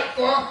to fight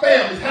for our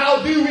families.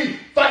 How do we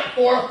fight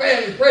for our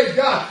families? Praise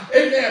God.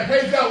 Amen.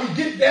 Praise God. We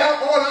get down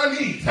on our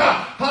knees.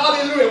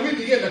 Hallelujah. We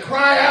begin to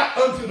cry out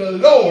unto the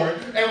Lord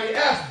and we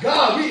ask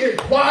God, we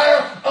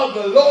inquire of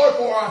the Lord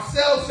for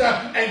ourselves,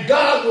 and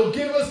God will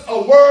give us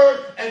a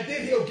word, and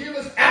then he'll give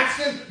us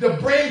action to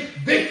bring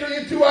victory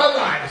into our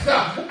lives.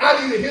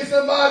 I need to hear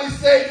somebody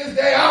say this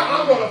day,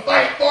 I'm going to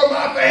fight for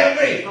my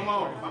family. Come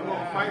on. I'm going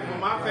to fight for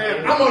my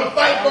family. I'm going to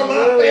fight for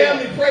my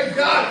family, praise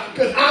God,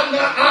 because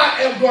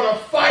I am going to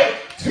fight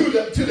to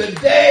the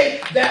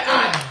day that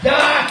I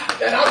die,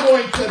 that I'm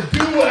going to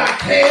do what I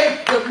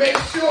can to make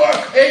sure,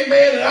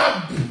 amen, that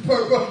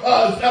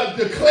I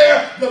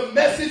declare the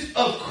message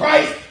of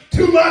Christ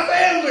to my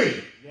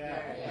family.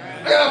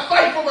 I got to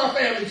fight for my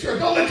family, church.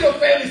 Don't let your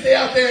family stay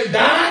out there and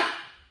die.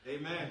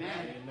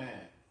 Amen.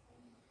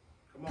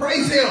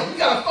 Praise him. We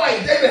got to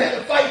fight. David had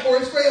to fight for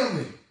his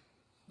family.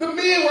 The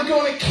men were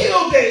going to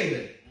kill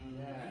David.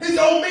 His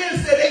old men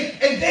said,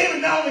 and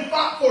David not only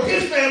fought for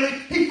his family,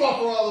 he fought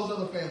for all those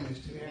other families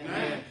too.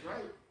 Amen.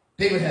 Right.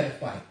 David had to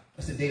fight.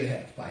 I said David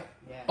had to fight.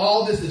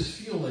 All this is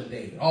fueling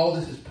David. All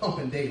this is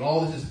pumping David.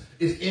 All this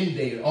is in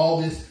David.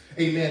 All this,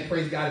 amen,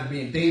 praise God, is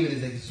being. David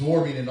is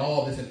absorbing in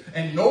all this.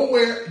 And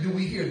nowhere do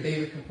we hear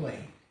David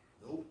complain.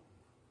 Nope.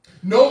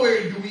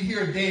 Nowhere do we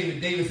hear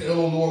David say,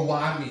 oh Lord,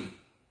 why me?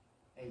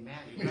 Amen.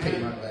 Let me take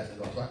my glasses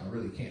off so I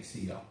really can't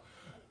see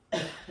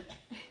y'all.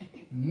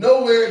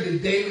 Nowhere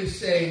did David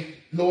say,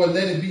 Lord,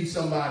 let it be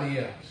somebody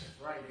else.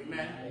 Right.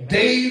 Amen.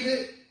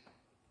 David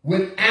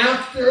went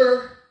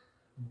after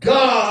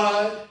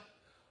God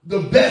the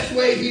best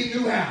way he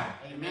knew how.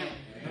 Amen.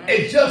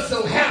 It just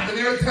so happened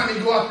every time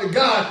he go after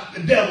God,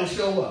 the devil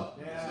show up.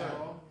 Yeah.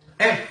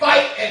 And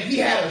fight, and he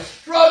had a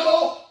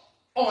struggle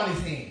on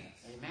his hands.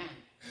 Amen.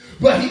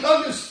 But he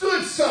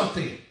understood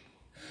something.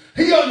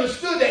 He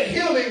understood that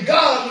him and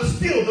God was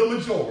still the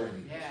majority.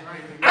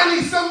 I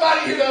need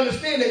somebody here to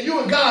understand that you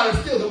and God are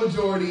still the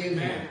majority in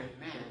here.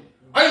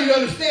 I need you to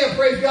understand,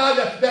 praise God,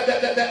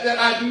 that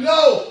I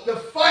know the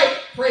fight,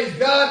 praise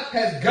God,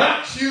 has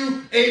got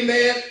you,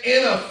 amen,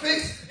 in a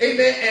fix,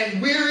 amen,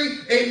 and weary,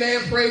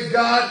 amen, praise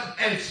God,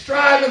 and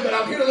striving. But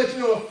I'm here to let you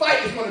know a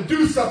fight is going to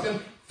do something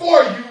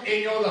for you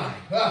in your life.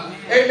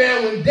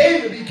 Amen. When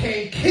David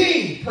became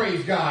king,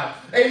 praise God.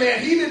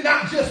 Amen. He did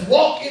not just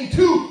walk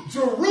into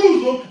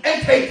Jerusalem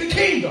and take the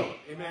kingdom.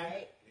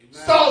 Amen.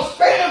 Saul's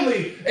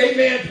family,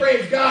 amen,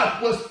 praise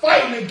God, was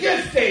fighting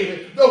against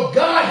David, though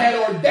God had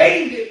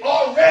ordained it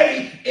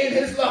already in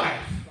his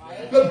life.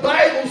 The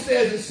Bible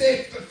says in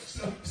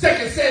 2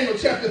 Samuel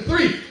chapter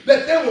 3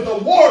 that there was a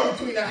war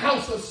between the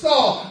house of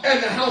Saul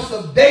and the house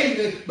of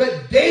David,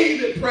 but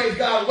David, praise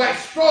God,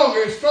 waxed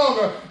stronger and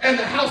stronger, and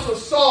the house of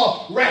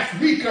Saul waxed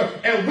weaker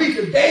and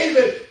weaker.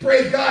 David,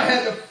 praise God,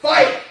 had to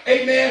fight,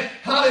 amen,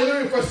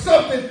 hallelujah, for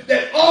something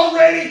that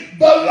already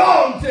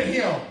belonged to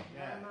him.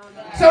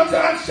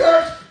 Sometimes,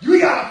 church,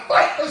 we got to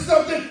fight for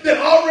something that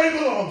already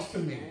belongs to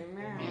me.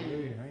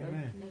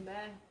 Amen.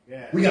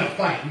 We got to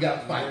fight. We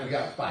got to fight. We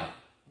got to fight.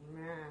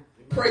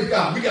 Praise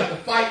God. We got to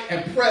fight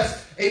and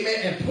press, amen,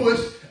 and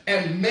push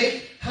and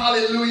make,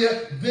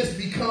 hallelujah, this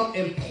become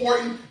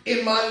important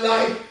in my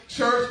life.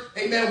 Church,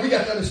 amen, we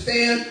got to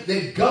understand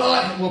that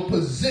God will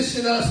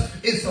position us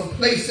in some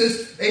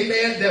places,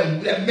 amen,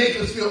 that make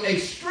us feel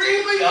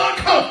extremely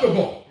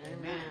uncomfortable.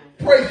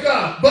 Praise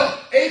God. But,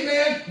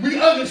 amen, we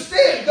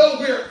understand, though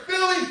we're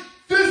feeling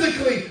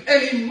physically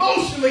and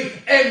emotionally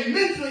and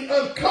mentally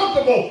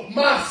uncomfortable,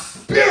 my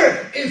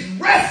spirit is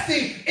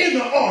resting in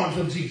the arms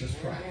of Jesus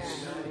Christ.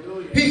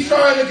 He's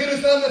trying to get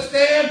us to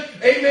understand,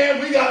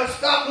 amen, we got to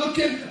stop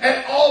looking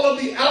at all of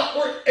the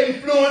outward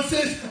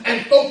influences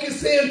and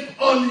focus in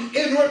on the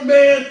inward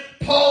man.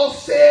 Paul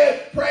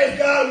said, praise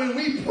God, when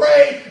we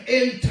pray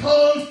in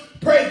tongues,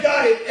 praise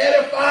God, it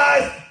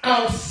edifies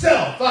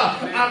ourselves.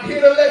 I'm here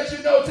to let you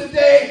know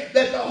today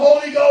that the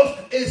Holy Ghost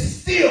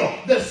is still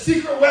the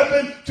secret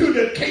weapon to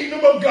the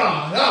kingdom of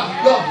God.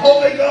 The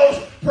Holy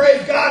Ghost,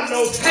 praise God,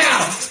 knows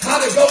how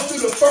to go through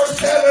the first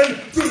heaven,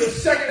 through the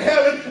second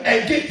heaven,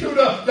 and get to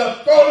the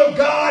throne of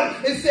God.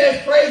 It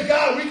says, praise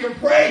God, we can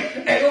pray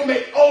and it'll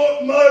make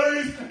all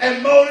mutterings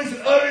and moanings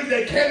and utterings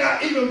that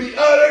cannot even be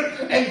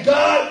uttered. And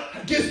God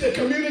gets the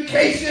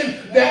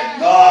communication that,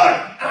 Lord,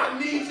 I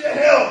need your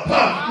help.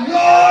 Lord,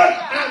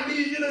 I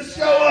need you to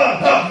show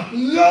up.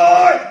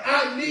 Lord,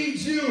 I need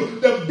you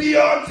to be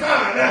on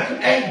time.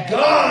 And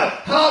God,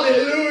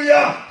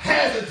 hallelujah,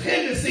 has a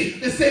tendency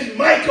to send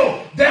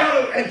Michael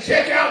down and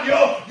check out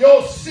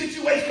your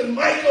situation.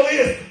 Michael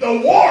is the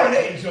warring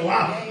angel.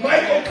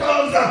 Michael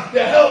comes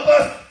to help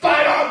us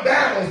fight our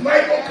battles.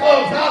 Michael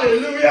comes,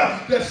 hallelujah,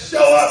 to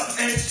show up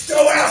and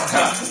show out.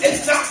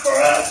 It's not for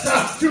us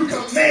to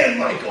command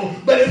Michael,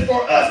 but it's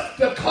for us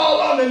to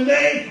call on the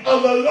name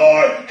of the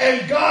Lord,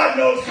 and God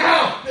knows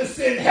how to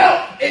send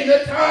help in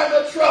the time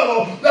of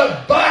trouble.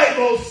 The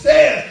Bible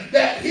says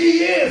that he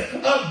is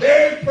a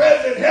very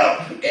present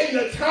help in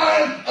the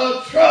time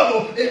of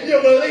trouble. If you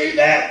believe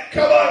that,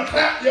 come on,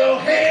 clap your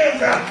hands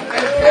and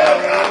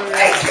tell God,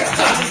 thank you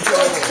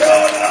for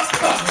showing up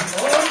on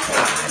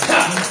time.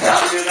 How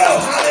do you know?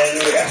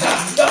 Hallelujah.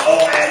 The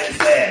old adage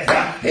says,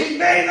 he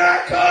may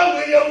not come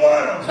when you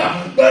want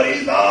him, but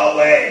he's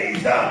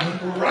always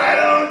right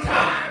on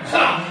time.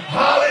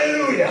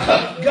 Hallelujah.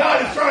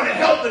 God is trying to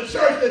help the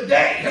church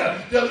today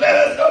to let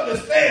us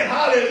understand,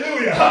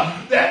 hallelujah,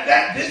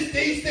 that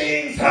these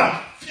things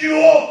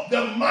fuel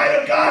the might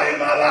of God in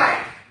my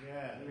life.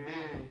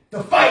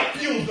 The fight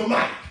fuels the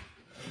might.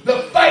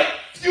 The fight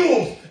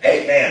fuels,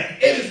 amen.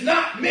 It is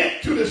not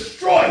meant to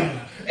destroy you.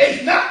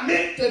 It's not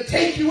meant to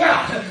take you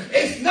out.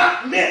 It's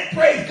not meant,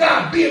 praise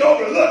God, being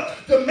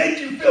overlooked to make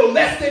you feel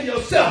less than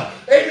yourself.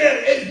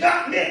 Amen. It's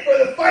not meant for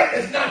the fight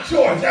that's not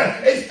yours.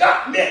 It's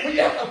not meant when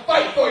you have to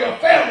fight for your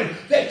family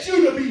that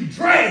you to be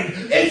drained.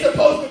 It's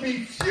supposed to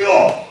be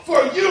fuel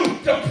for you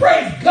to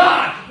praise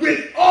God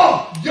with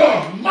all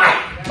your might.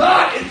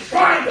 God is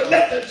trying to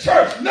let the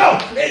church know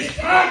it's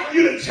time for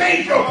you to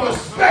change your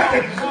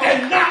perspective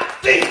and not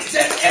think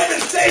that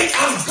everything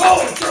I'm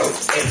going through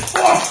is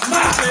for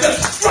my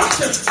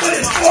destruction, but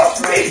it's for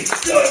me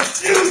to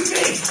infuse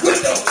me with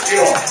the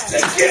fuel to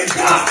give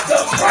God the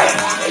praise.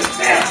 It's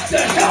there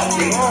to help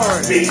me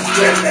be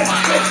strengthened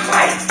with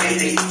life in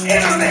the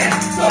inner man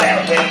so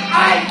that when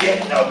I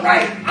get the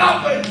right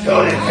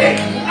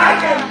opportunity,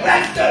 I can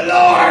bless the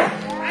Lord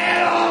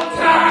at all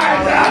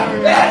times.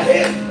 That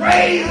his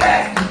praises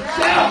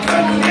shall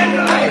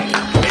continually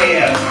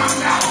be in my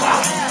mouth.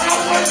 I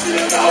want you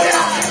to go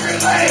down every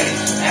lane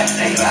and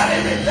think about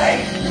everything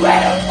you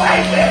had to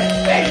fight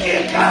with and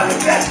give God the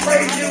best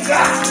praise you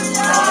got.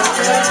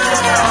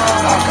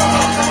 Oh, come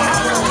on.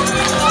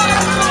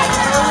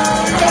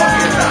 Don't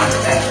give God the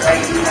best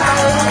praise you got.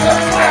 The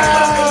fight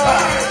was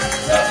designed.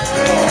 The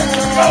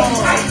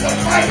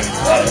fight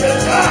was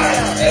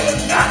designed. It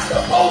was not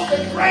supposed to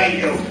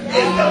drain you.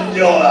 It's the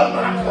fuel of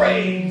my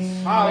praise.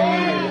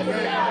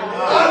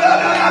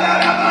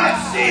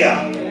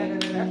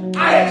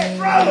 I have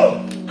struggled.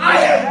 I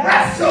have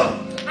wrestled.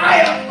 I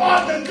have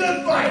fought the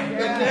good fight.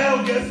 And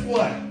now guess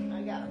what?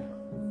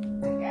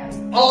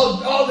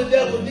 All the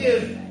devil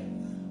did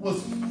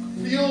was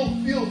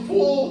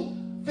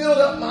filled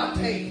up my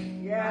tank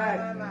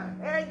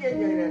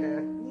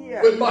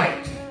with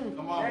might.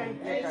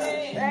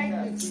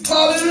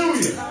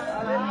 Hallelujah.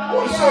 I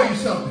want to show you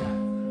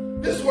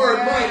something. This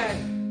word might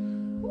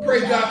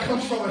praise God,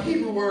 comes from a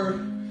Hebrew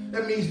word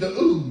that means the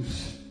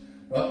ooze.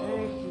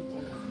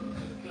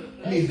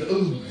 It means the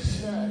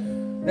ooze.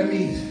 That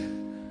means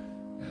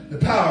the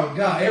power of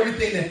God.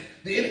 Everything that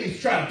the enemy's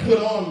trying to put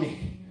on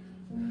me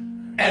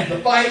as the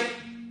fight,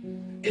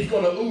 it's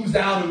going to ooze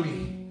out of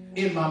me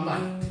in my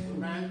mind.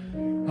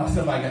 Oh,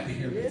 somebody got to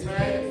hear me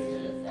today.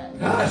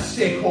 I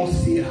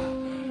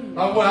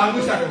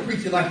wish I could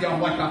preach it like y'all,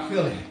 like I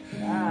feel it.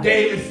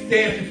 David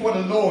stands before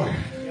the Lord.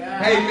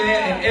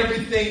 Amen. And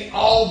everything,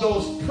 all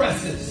those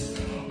presses,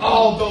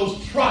 all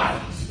those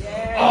trials,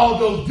 all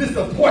those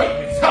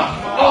disappointments,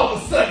 all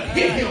of a sudden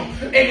hit him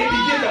and it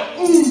began to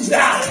ooze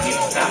out of him.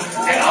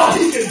 And all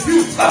he could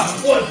do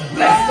was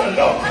bless the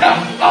Lord.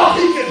 All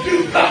he could do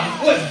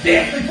was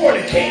dance before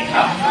the king.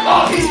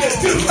 All he could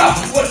do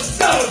was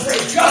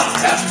celebrate God.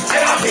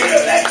 And I'm here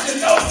to let you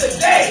know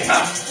today,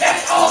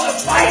 that's all the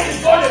fight is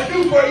going to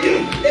do for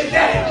you, is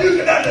that if you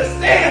can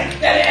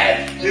understand that it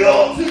adds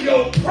fuel to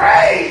your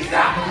praise,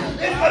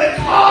 it's going to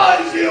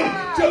cause you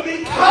to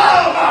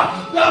become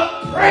the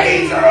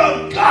praiser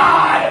of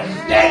God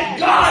that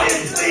God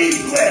is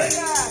pleased with.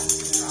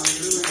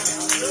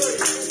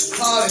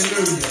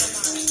 Hallelujah.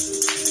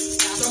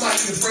 Somebody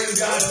can praise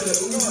God to the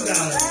ooze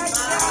out.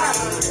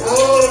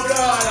 Oh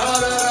God,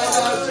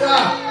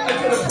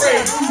 until the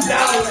praise ooze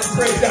out and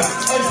praise God.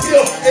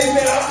 Until,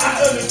 amen, I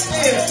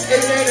understand,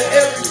 amen, that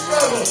every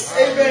struggle,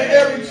 amen,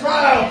 every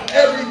trial,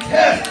 every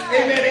test,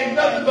 amen, ain't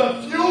nothing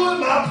but fueling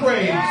my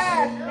praise.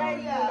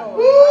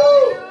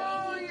 Woo!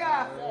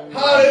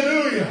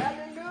 Hallelujah.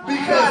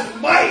 Because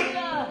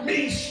might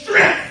means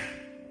strength.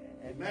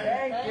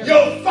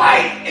 Your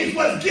fight is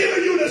what's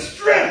giving you the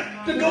strength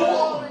to go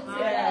on.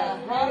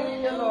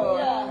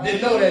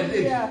 Didn't know that,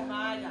 did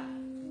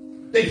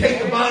you? They take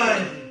the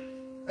vine,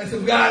 and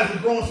some guys are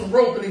growing some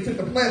rope, and they took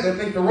the plant that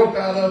make the rope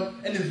out of,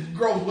 and it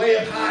grows way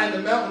up high in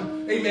the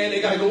mountain. Amen. They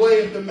got to go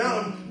way up the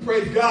mountain,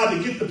 praise God, to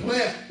get the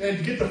plant and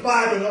to get the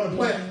fiber on the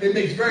plant. It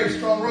makes very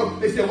strong rope.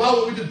 They said, why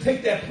would we just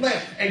take that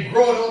plant and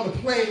grow it on the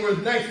plane where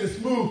it's nice and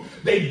smooth?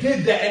 They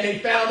did that, and they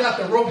found out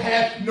the rope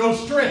had no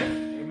strength.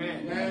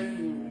 Amen.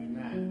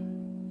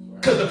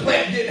 Because the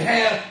plant didn't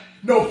have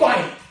no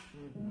fight.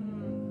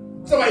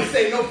 Somebody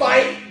say, no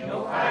fight,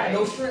 no fight,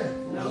 no strength.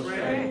 No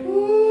strength.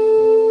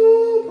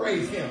 Ooh,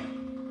 praise him.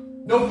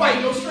 No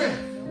fight, no strength.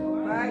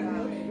 No fight,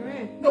 no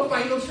strength. No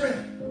fight, no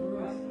strength.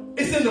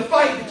 It's in the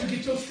fight that you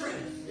get your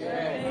strength.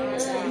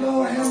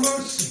 Lord have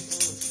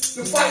mercy.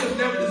 The fight was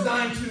never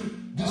designed to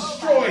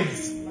destroy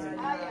you.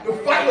 The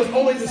fight was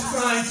only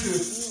designed to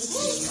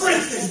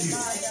strengthen you.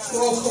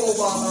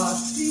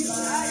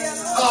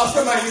 Oh,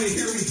 somebody need to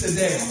hear me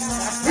today.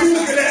 We're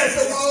looking at it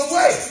the wrong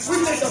way. We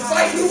think the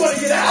fight, we want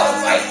to get out of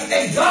the fight,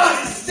 and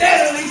God is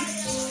steadily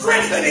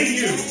strengthening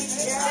you.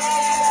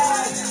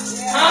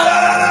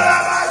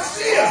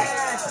 Hallelujah.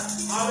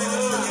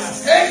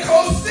 Hey,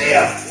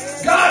 Kosia.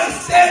 God is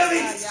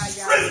steadily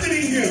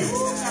strengthening you.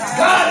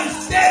 God is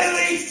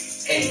steadily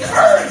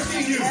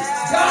encouraging you.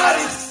 God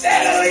is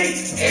steadily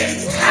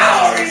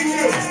empowering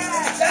you.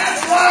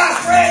 That's why,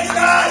 praise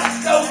God,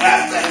 the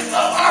weapons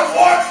of our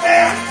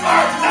warfare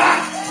are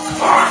not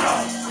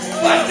carnal,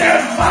 but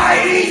they're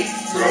mighty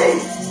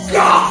through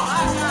God.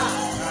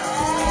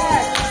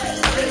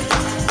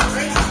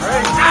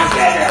 I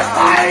said they're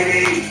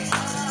mighty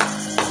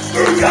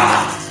through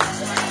God.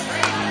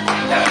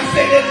 Let me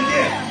say that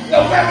again. The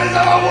weapons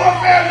of our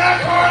warfare are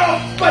not carnal,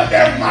 but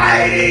they're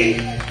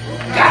mighty.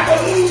 Got to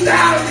lose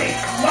out of me.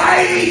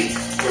 Mighty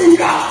through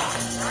God.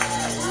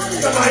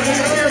 Somebody need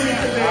to hear me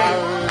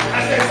today.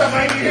 I said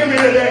somebody need to hear me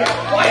today.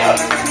 Why y'all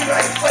look at me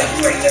like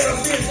you ain't never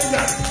been through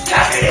nothing?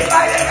 Now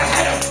anybody ever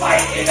had a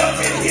fight up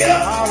in here?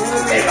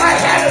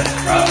 Anybody had a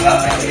struggle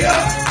up in here?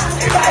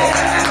 Anybody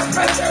ever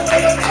pressed their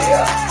way up in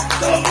here?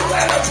 So if you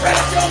ever press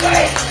your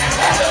way and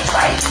had a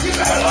fight, you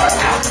better learn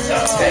how to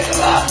pick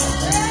them up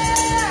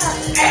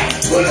and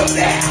put them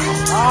down.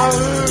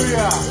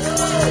 Hallelujah.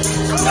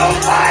 No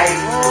fight.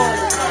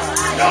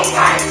 No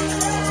fight.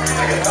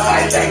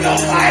 Somebody say no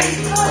fight.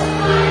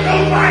 No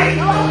fight.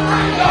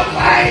 No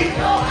fight.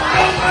 No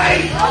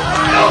fight.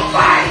 No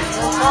fight.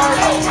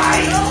 No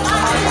fight.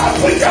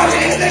 Put your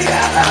hands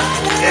together.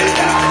 Get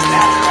down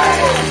that way.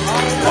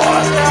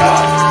 Lord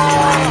God.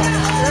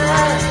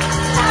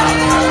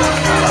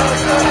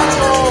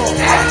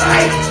 That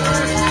fight.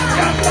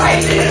 The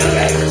fight is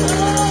it.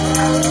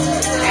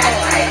 That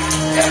fight.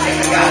 Just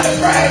give God to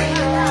pray.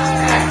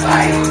 That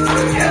fight.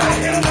 Give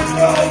him the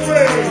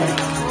glory.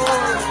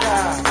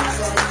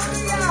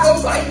 No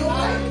fight, no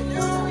fight.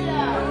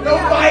 No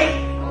fight.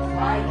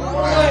 No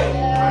fight.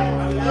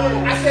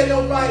 I said no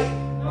fight.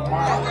 No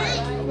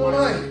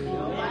fight.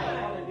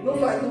 No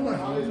fight, no fight.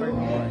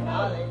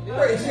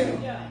 Praise him.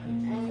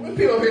 When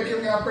people up here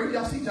giving God praise,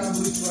 y'all see John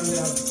Lewis running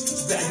down.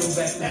 Go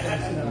back.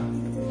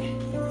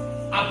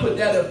 I put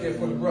that up there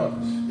for the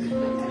brothers.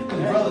 The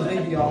brothers, they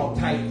be all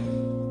tight.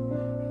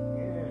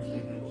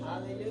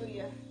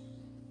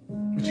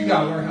 But you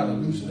got to learn how to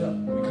loosen up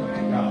when it comes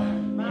to God.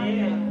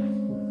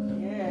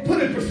 Put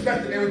in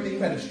perspective everything you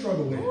had to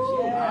struggle with.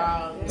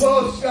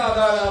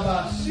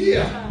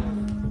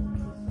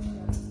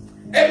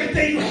 Every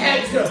everything you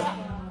had to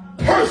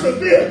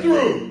persevere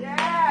through.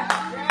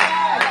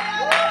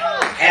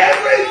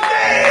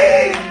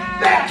 Everything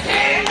that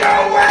came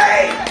your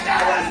way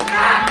that was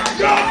not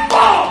your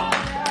fault.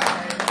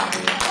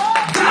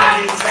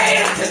 God is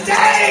saying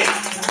today,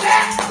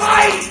 that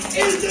fight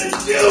is the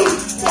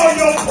juice for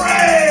your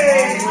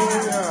praise.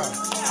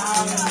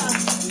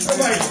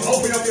 Somebody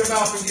open up your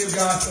mouth and give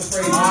God some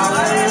praise.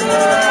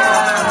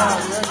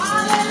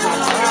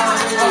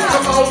 Oh,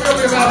 come on, open up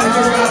your mouth and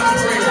give God some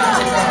praise.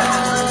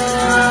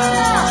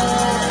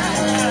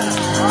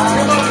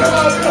 Come on, open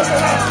up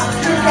your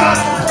mouth. Give God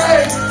some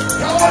praise.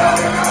 Come on,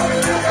 open your mouth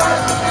and give God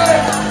some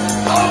praise.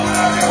 Open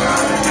up your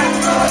mouth and give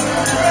God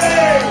some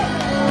praise.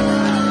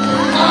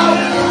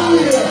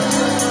 Hallelujah.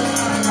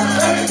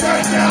 Let it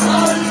turn down.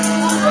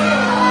 Hallelujah.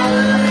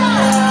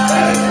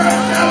 Let it turn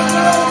down.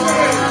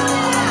 Glory.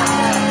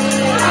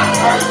 I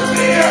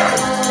persevere.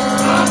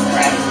 I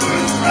press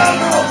through the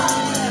struggle.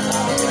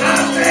 I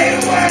made a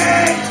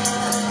way.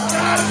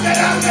 God said I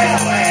made a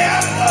way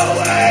out of no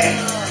way.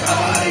 Come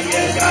on and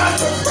give God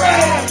some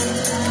praise.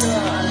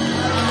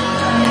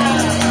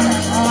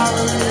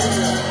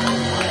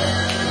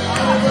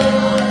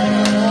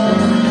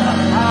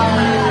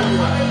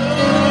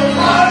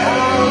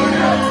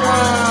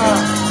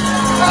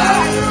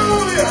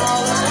 Hallelujah.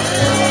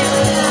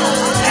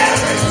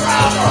 Every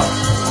problem,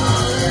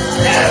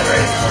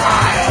 every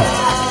trial,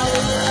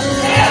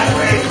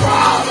 every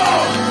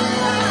problem,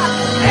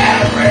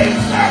 every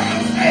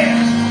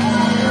circumstance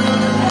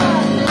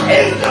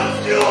is the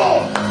fuel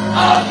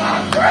of my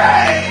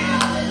praise.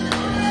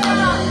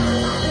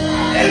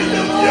 Is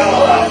the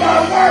fuel of my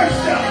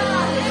worship.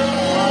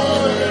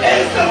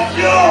 Is the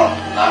fuel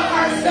of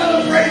our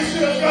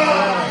celebration of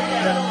God.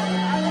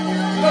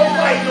 No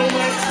fight, no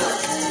might.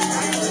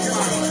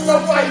 No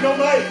fight, no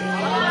might.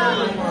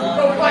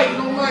 No fight,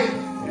 no might.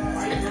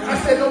 I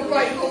said no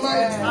fight, no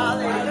might.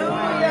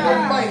 No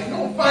fight, no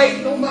fight,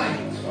 no might.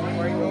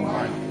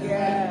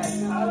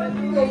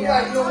 No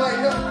fight, no might.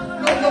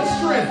 No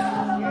strength.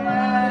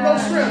 No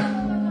strength.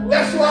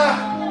 That's why,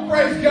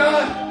 praise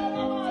God,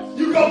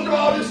 you go through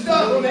all this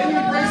stuff. When the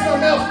enemy brings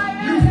something else,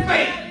 you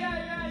faint.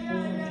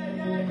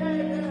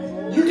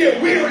 You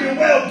get weary and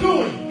well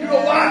doing. You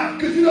know why?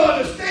 Because you don't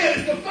understand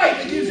it's the fight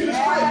that gives you the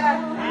strength.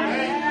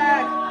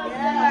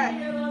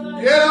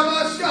 Yeah,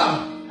 my shot.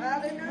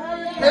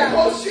 Hey,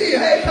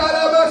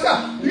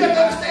 you got to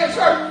understand,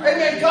 church.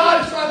 Amen.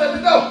 God is trying to let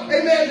us know,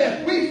 amen, that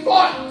we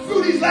fought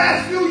through these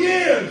last few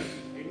years.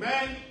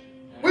 Amen.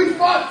 We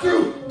fought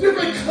through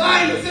different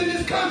climates in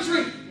this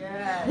country.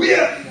 We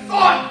have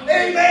fought,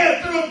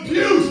 amen, through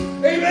abuse,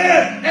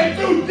 amen, and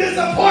through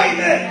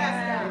disappointment.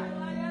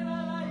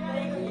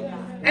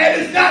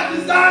 And it's not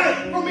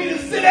designed for me to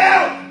sit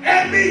down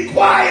and be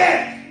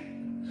quiet.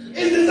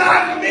 It's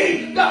designed for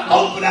me to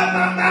open up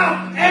my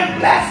mouth and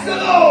bless the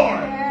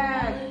Lord.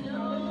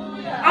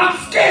 I'm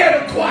scared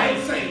of quiet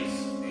saints.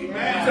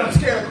 Amen. I'm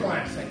scared of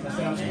quiet saints. I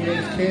said, I'm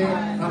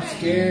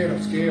scared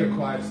of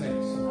quiet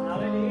saints.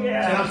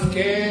 I'm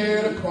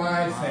scared of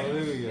quiet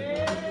saints.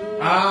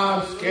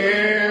 I'm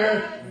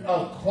scared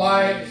of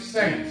quiet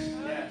saints.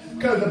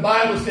 Because the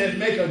Bible says,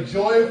 make a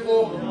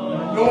joyful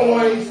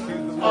noise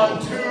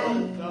unto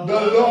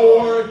the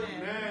Lord,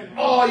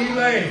 all ye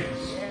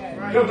lands. You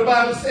know what the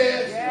Bible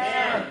says?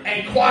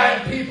 And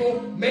quiet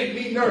people make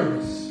me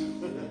nervous.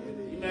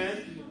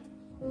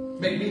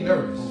 Make me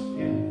nervous.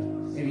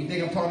 If you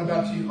think I'm talking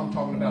about you, I'm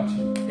talking about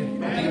you. If you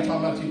think I'm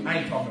talking about you, I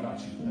ain't talking about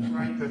you. That's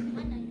right.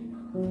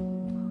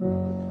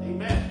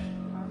 Amen.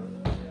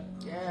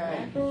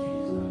 Thank you,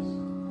 Jesus.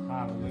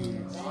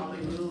 Hallelujah.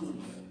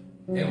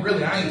 And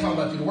really, I ain't talking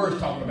about you. The word's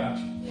talking about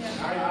you.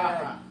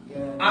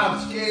 I'm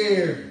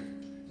scared.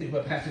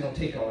 But Pastor, don't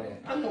take all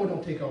that. I know it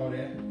don't take all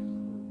that.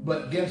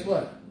 But guess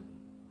what?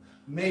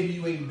 Maybe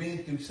you ain't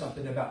been through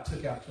something about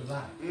took out your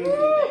life.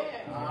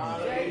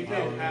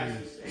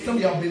 Some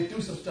of y'all been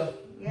through some stuff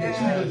that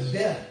you was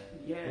death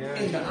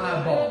in the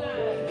eyeball.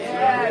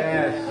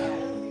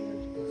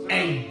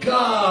 And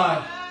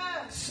God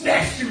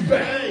snatched you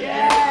back.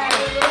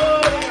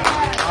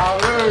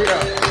 Hallelujah.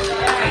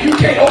 And you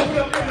can't open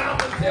up your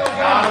mouth and tell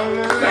God,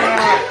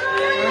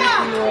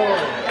 thank you.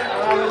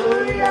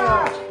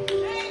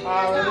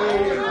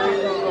 Hallelujah.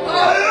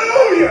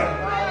 Hallelujah.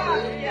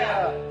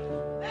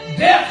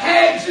 Death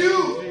had you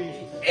in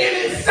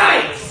its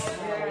sights.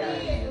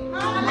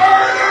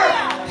 Murder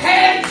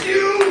had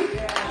you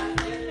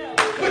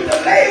with the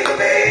laser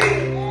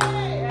beam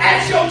at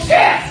your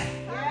chest.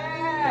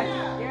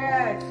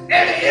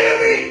 And the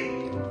enemy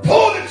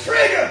pulled the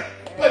trigger,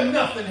 but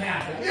nothing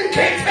happened. You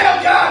can't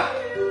tell God,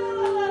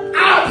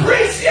 I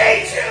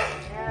appreciate you.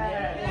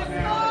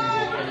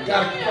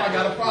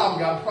 Got a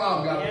problem.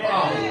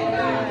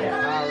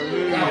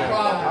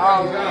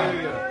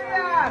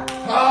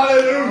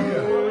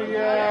 Hallelujah.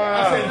 I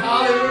said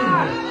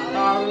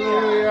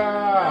hallelujah.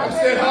 I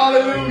said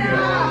hallelujah.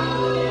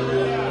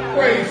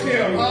 Praise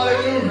him.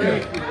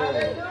 Hallelujah.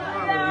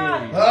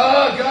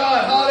 Oh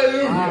God,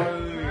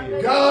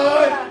 hallelujah.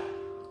 God,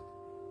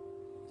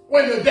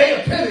 when the day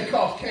of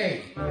Pentecost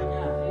came,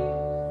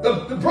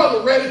 The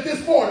brother read it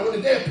this morning. When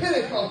the day of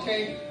Pentecost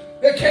came,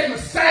 there came a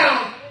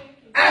sound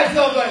as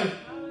of a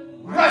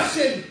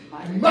rushing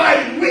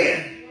mighty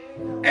wind.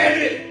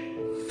 And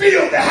it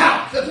filled the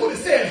house. That's what it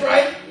says,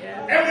 right?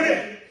 And when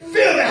it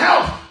filled the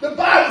house, the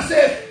Bible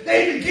says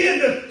they began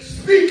to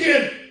speak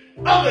in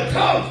other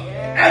tongues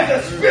as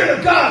the Spirit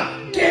of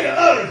God gave to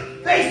others.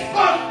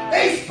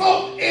 They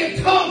spoke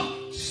in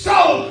tongues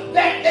so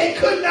that they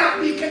could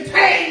not be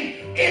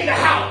contained in the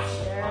house.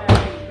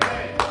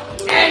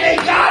 And they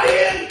got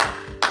in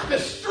the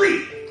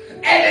street.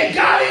 And they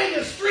got in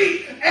the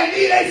street. And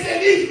they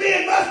said, these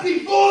men must be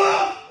full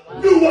of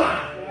new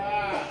wine.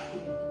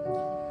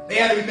 They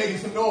had to be making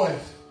some noise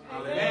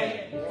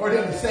for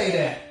them to say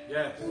that.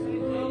 Yes.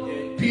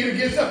 Peter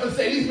gets up and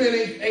says, these men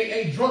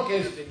ain't drunk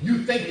as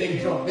you think they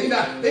drunk. They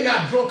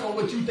not drunk on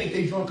what you think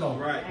they drunk on.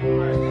 Right.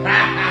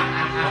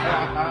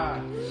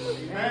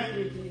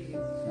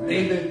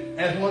 They've been,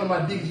 as one of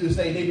my deacons would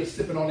say, they've been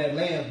sipping on that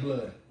lamb's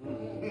blood.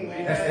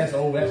 That's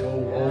old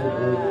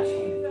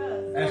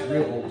school. That's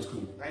real old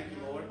school. Thank you,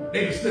 Lord.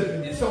 They've been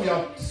slipping. Some of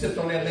y'all sipped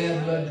on that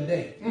lamb's blood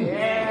today.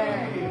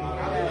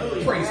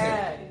 Praise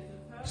Him.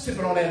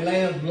 Sipping on that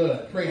lamb's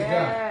blood. Praise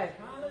God.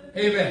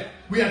 Amen.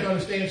 We have to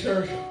understand,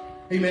 church,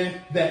 amen,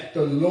 that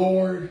the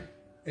Lord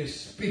is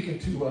speaking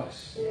to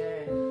us.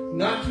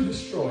 Not to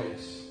destroy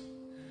us,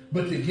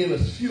 but to give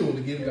us fuel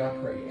to give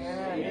God praise.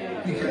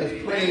 Because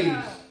praise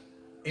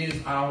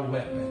is our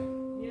weapon.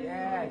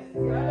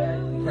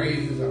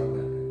 Praise is our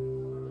weapon.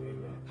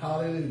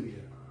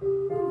 Hallelujah.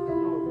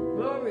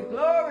 Glory,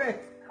 glory.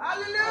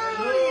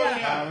 Hallelujah.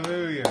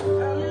 Hallelujah.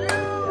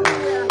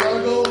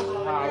 Struggle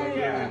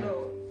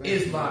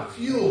is my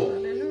fuel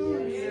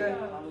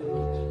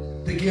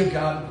to give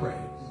God the praise.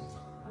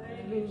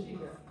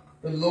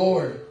 The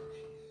Lord,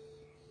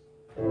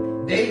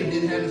 David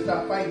didn't have to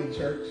stop fighting,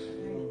 church.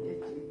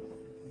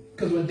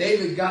 Because when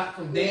David got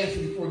from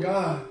dancing before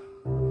God,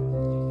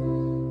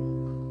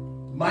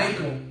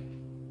 Michael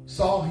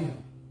saw him.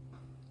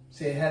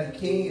 Said, has the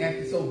king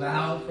acted so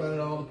vile in front of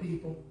all the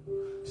people?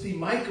 See,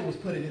 Michael was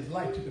putting his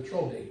life to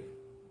control David.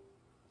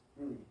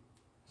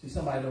 See,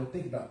 somebody don't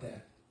think about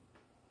that.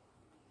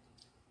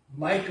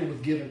 Michael was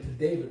given to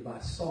David by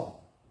Saul.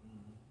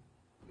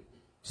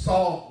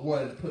 Saul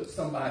wanted to put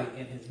somebody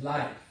in his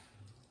life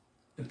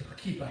to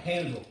keep a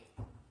handle.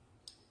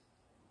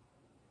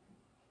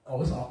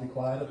 Oh, it's awfully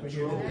quiet up in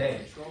here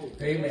today.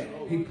 Amen.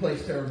 He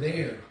placed her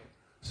there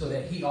so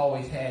that he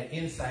always had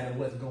insight of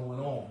what's going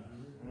on.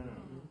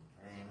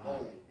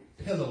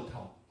 Pillow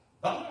talk.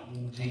 Oh,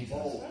 Jesus.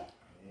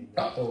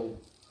 Uh-oh.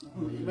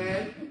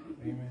 Amen.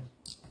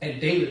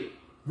 And David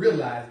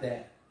realized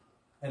that.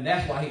 And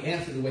that's why he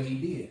answered the way he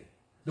did.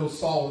 Though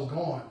Saul was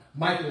gone,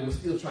 Michael was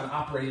still trying to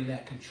operate in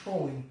that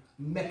controlling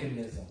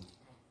mechanism.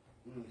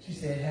 She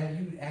said, have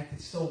you acted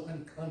so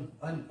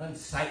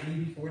unsightly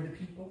before the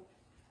people?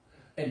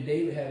 And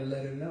David had to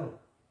let her know,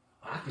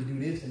 I can do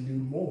this and do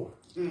more.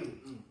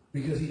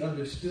 Because he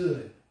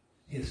understood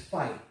his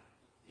fight.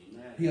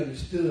 He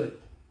understood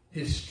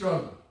his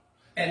struggle.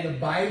 And the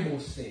Bible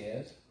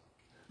says,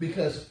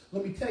 because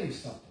let me tell you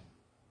something.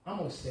 I'm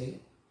going to say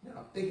it. Now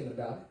I'm thinking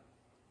about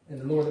it. And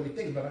the Lord let me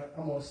think about it.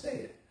 I'm going to say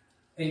it.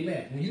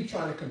 Amen. When you're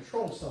trying to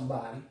control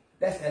somebody,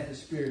 that's at the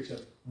spirit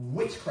of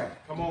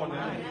witchcraft. Come on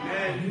now.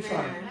 When you're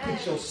trying to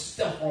put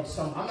yourself on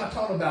something. I'm not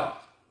talking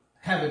about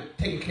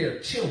taking care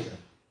of children.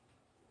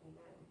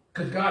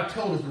 Because God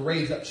told us to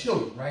raise up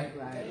children, right?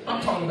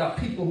 I'm talking about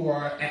people who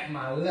are at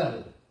my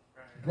level.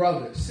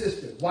 Brother,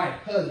 sister, wife,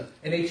 husband.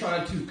 And they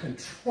trying to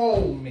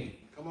control me.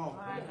 Come on.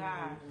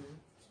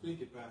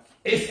 Speak it, Pastor.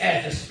 It's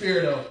as the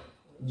spirit of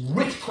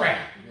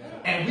witchcraft.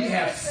 And we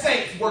have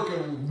saints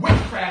working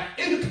witchcraft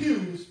in the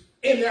pews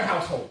in their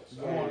households.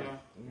 Come on now.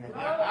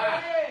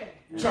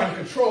 Trying to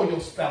control your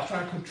spouse,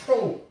 trying to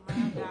control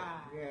people.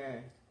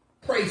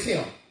 Praise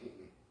Him.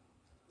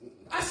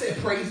 I said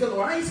praise the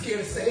Lord. I ain't scared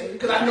to say it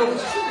because I know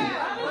it's true.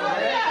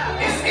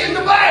 It's in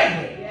the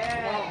Bible.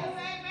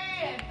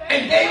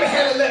 And David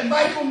had to let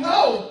Michael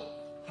know,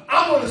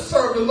 I'm going to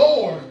serve the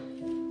Lord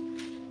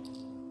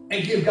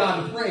and give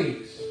God the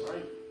praise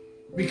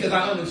because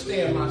I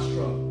understand my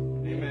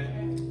struggle.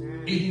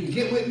 Amen. Either you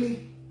get with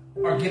me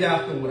or get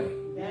out the way.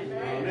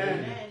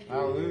 Amen.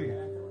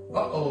 Hallelujah.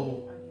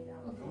 Uh-oh.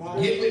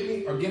 Get with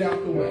me or get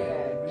out the way.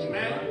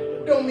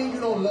 Amen. Don't mean you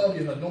don't love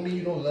your husband. Don't mean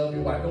you don't love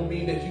your wife. Don't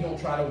mean that you don't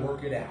try to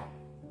work it out.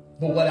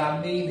 But what I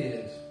mean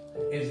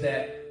is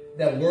that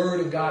that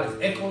word of God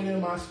is echoing in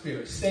my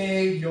spirit.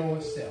 Save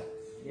yourself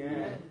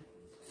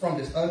from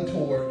this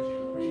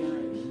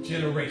untoward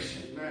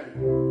generation.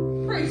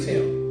 Praise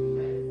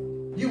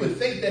Him. You would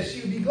think that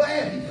she would be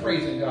glad he's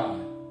praising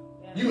God.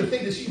 You would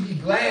think that she'd be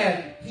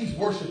glad he's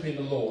worshiping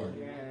the Lord.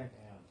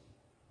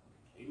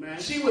 Amen.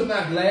 She was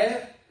not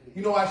glad.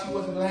 You know why she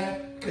wasn't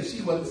glad? Because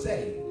she wasn't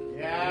saved.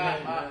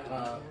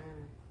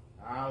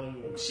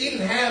 She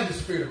didn't have the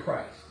Spirit of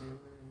Christ.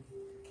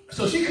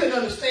 So she couldn't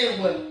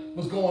understand what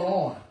was going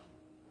on.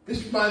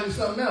 This reminds me of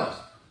something else.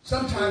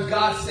 Sometimes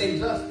God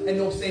saves us and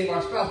don't save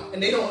our spouse,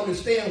 and they don't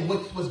understand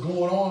what's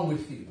going on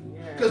with you.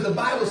 Because the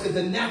Bible says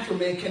the natural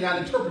man cannot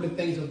interpret the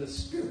things of the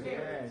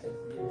Spirit.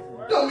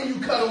 Don't mean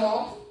you cut them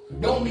off.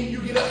 Don't mean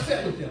you get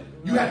upset with them.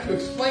 You have to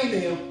explain to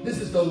him,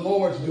 this is the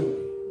Lord's doing.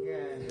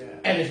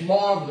 And it's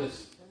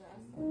marvelous.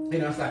 You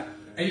know, it's like,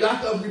 and you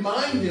have to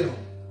remind them,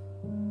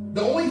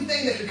 the only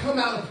thing that can come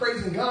out of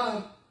praising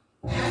God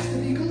has to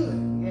be good.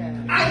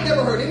 I've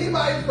never heard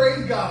anybody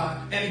praise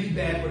God and it be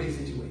bad for their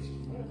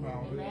situation.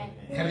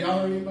 Have y'all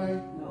heard anybody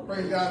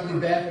praise God and be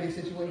bad for their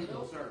situation?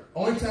 No, sir.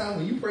 Only time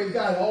when you praise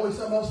God, always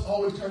something else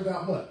always turns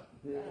out what?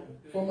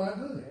 For my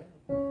good.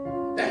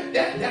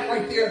 That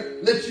right there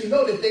lets you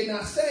know that they're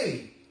not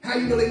saved. How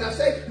you know they're not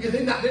saved? Because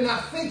they're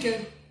not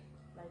thinking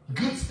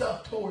good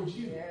stuff towards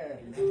you.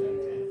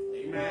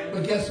 Amen.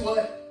 But guess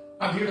what?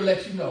 I'm here to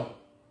let you know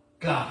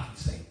God can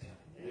save them.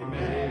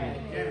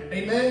 Amen.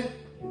 Amen.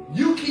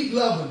 You keep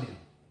loving them.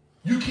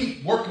 You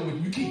keep working with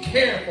them. You keep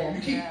caring for them.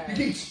 You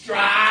keep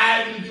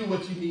striving to do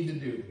what you need to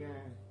do.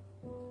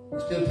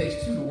 It still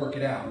takes two to work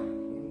it out.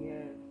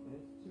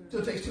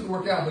 Still takes two to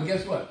work out. But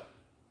guess what?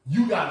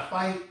 You got to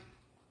fight,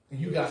 and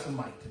you got some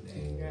might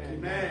today.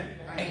 Amen.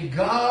 And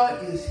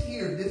God is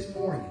here this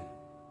morning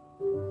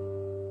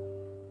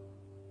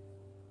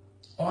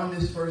on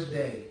this first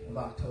day of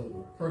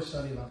October, first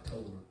Sunday of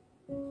October,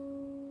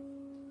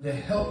 to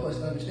help us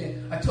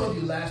understand. I told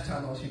you last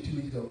time I was here 2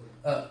 weeks ago,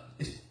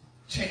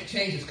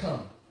 change has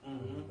come.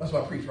 That's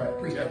what I preached, right? I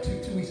preached that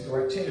 2 weeks ago,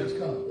 right? Change has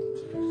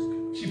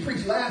come. She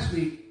preached last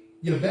week,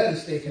 you better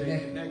stay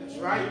connected. That's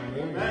right.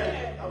 Amen.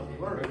 That was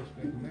the word.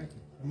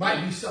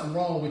 Might be something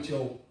wrong with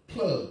your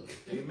plug.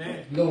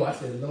 Amen. Lord, I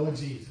said, Lord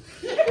Jesus.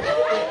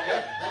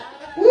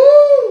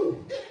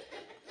 Woo!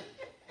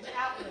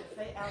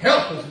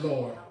 Help us,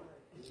 Lord.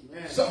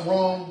 Amen. Something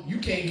wrong, you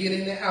can't get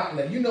in the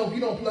outlet. You know, if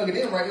you don't plug it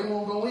in right, it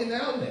won't go in the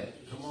outlet.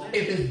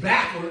 If it's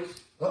backwards,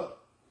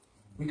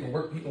 we can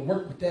work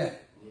with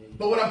that.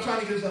 But what I'm trying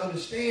to get us to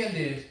understand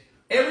is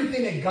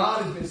everything that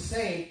God has been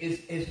saying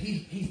is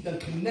he's done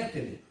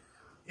connected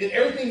it.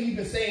 Everything he's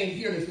been saying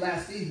here this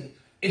last season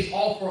is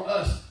all for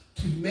us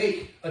to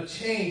make a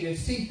change and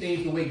see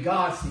things the way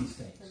God sees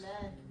things.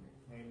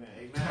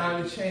 Amen.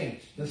 Time to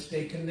change. Let's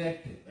stay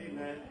connected.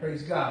 Amen.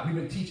 Praise God. We've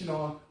been teaching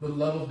on the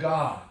love of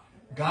God.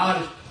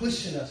 God is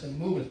pushing us and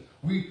moving us.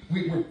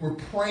 We're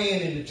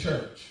praying in the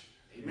church.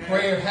 Amen.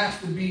 Prayer has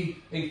to be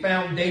a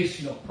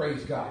foundational.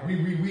 Praise God.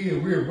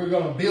 We're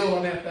going to build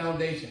on that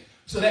foundation.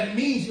 So that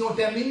means, you know what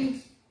that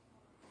means?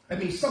 That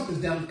means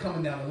something's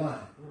coming down the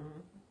line.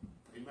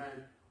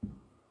 Amen.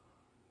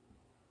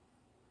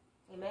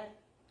 Amen.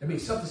 That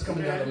means something's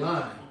coming down the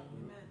line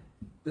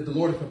that the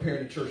Lord is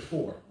preparing the church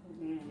for.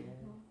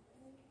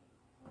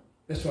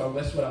 That's what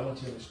I want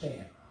you to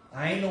understand.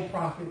 I ain't no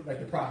prophet like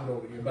the prophet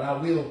over here, but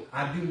I've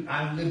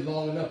lived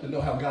long enough to know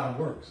how God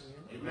works.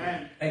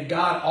 Amen. And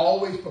God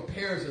always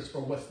prepares us for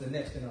what's the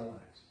next in our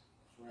lives.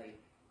 Right.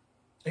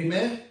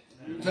 Amen?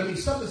 So that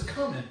means something's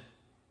coming.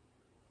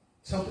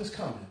 Something's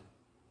coming.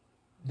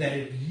 That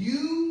if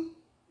you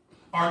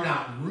are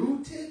not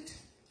rooted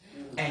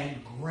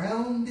and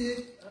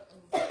grounded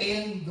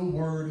in the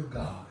Word of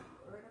God,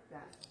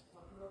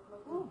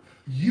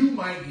 you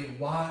might get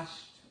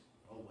washed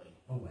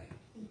away.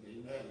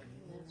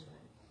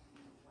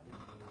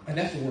 And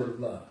that's the word of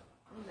love.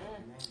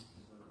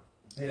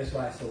 And that's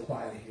why it's so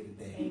quiet here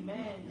today.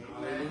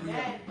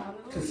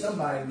 Because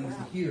somebody needs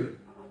to hear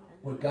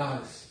what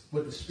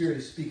the Spirit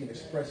is speaking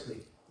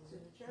expressly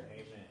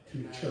to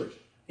the church.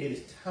 It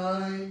is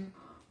time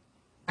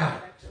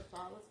out.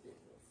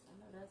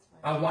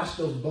 I watched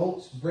those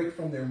boats break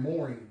from their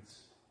moorings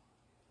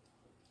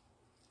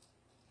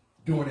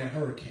during that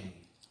hurricane.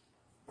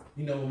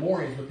 You know, the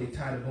mooring is what they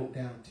tie the boat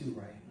down to,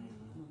 right?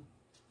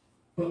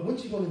 But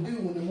what you going to do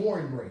when the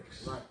mooring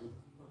breaks?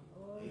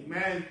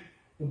 Amen.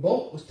 The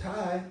boat was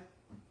tied,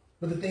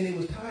 but the thing it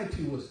was tied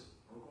to was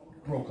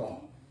broke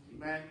off.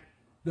 Amen.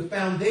 The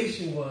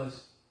foundation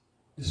was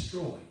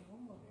destroyed.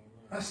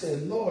 I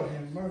said, Lord,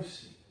 have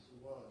mercy.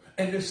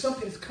 And there's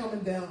something that's coming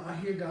down. I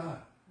hear God.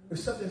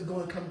 There's something that's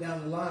going to come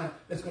down the line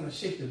that's going to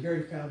shake the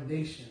very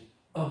foundation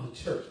of the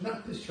church.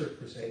 Not this church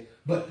per se,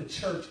 but the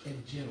church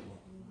in general.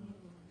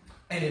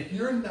 And if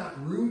you're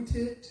not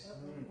rooted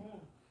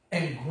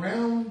and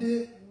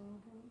grounded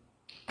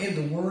in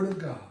the Word of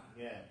God,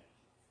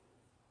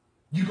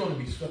 you're going to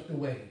be swept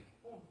away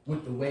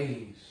with the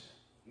waves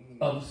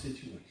of the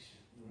situation.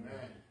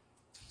 Amen.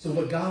 So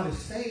what God is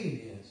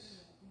saying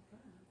is,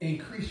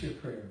 increase your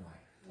prayer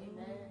life.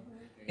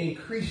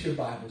 Increase your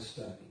Bible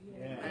study.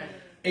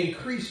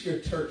 Increase your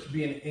church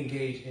being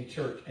engaged in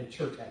church and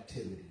church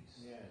activities.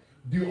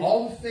 Do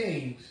all the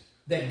things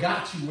that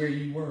got you where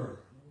you were,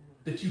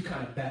 that you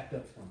kind of backed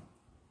up from.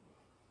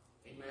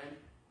 Amen.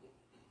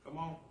 Come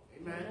on.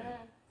 Amen.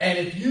 And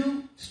if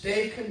you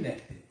stay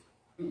connected,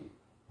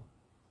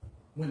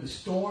 when the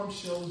storm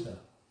shows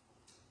up,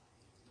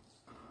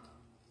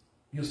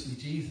 you'll see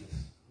Jesus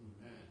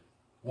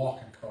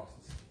walking across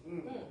the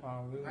sea.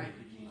 Thank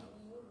you, Jesus.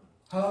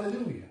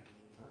 Hallelujah.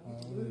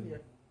 Hallelujah.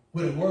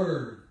 With a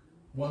word,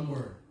 one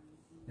word.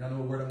 Y'all know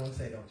what word I want to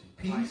say, don't you?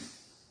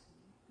 Peace.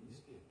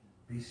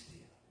 Be still.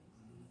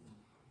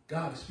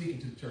 God is speaking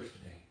to the church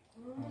today.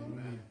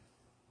 Amen.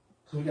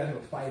 So we got to have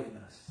a fight in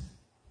us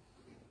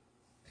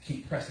to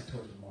keep pressing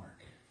towards the mark.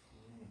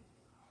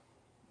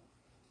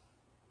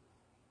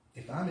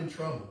 If I'm in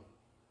trouble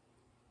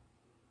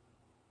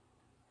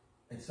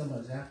and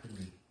someone's after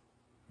me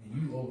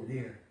and you over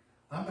there,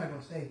 I'm not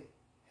going to say,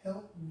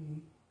 help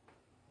me.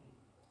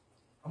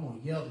 I'm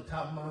going to yell at the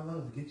top of my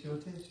lungs to get your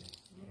attention.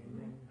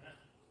 Amen.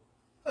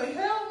 Like,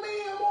 help me,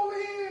 I'm over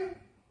here.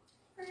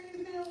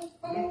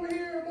 I'm over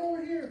here, I'm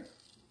over here.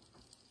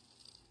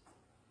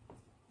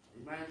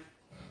 Amen.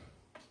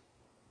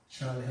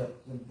 Trying to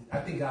help. I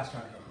think God's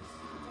trying to help us.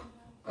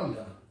 I'm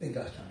done. I think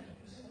God's trying to help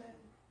us.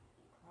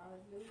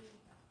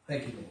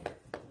 Thank you,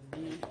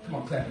 Lord. Come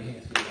on, clap your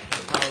hands.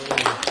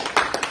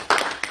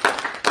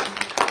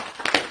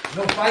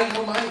 No fight,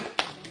 no might.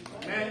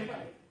 Amen.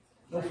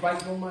 No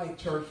fight, no might,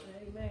 church.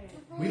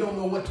 We don't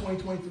know what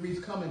 2023 is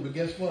coming, but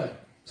guess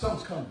what?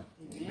 Something's coming.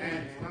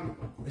 Amen.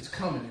 It's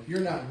coming. If you're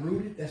not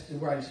rooted, that's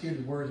where I just hear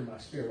the words in my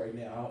spirit right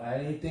now. I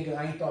ain't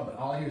thought, but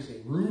all I hear is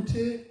say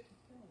rooted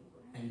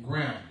and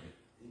grounded.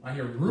 I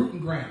hear root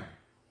and ground.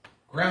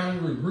 Ground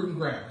and root and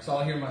ground. That's all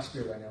I hear in my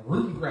spirit right now.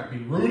 Root and ground. Be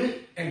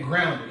rooted and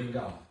grounded in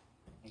God.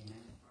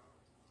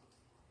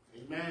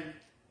 Amen.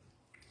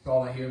 That's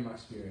all I hear in my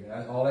spirit.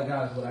 All I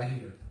got is what I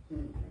hear.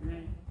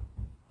 Amen.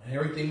 And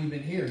everything we've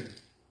been hearing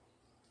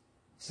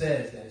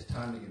says that it's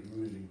time to get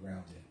rooted and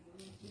grounded.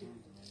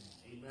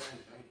 Amen.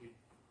 Thank you.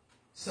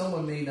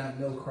 Someone may not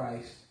know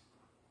Christ.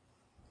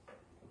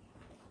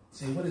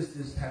 Say, what does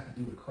this have to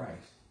do with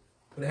Christ?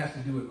 What it has to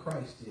do with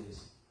Christ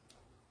is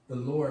the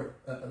Lord,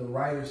 the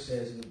writer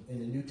says in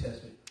the New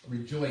Testament,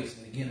 rejoice.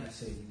 And again, I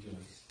say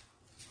rejoice.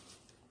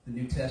 The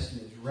New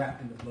Testament is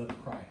wrapped in the blood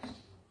of Christ.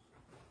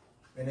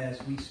 And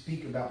as we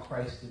speak about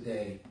Christ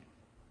today,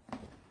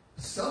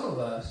 some of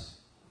us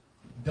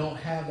don't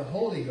have the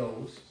Holy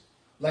Ghost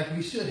like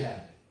we should have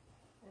it.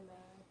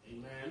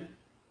 Amen.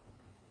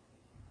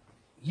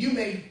 You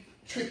may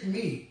trick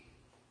me,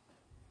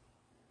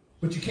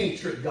 but you can't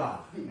trick God.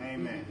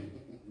 Amen.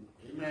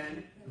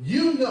 Amen.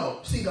 You know,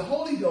 see, the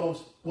Holy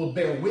Ghost will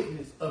bear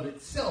witness of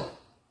itself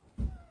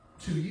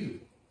to you.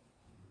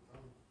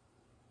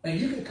 And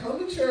you can come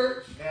to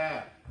church,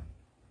 Yeah.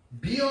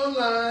 be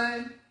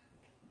online,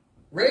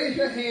 raise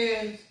your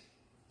hands,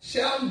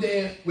 shout and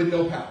dance with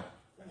no power.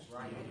 That's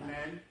right.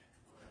 Amen.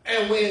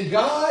 And when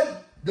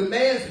God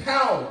demands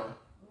power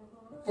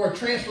for a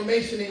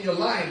transformation in your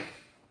life,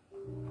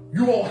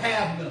 you won't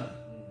have none.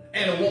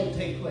 And it won't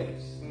take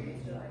place. Amen.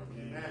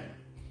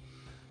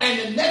 And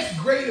the next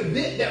great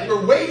event that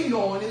we're waiting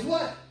on is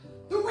what?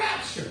 The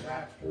rapture.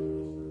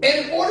 And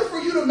in order for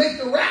you to make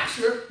the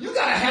rapture, you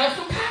got to have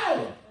some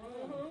power.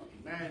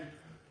 Amen.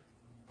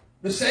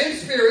 The same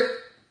Spirit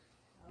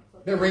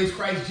that raised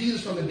Christ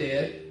Jesus from the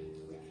dead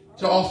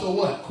to also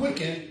what?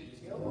 Quicken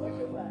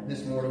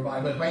this mortal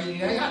body. But if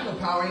you ain't got no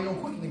power, ain't no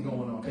quickening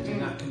going on because you're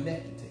not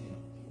connected to Him.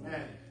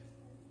 Amen.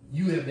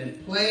 You have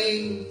been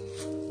playing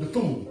the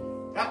fool.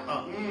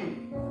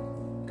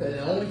 Because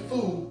the only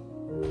fool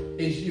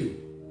is you.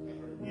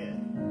 Yeah.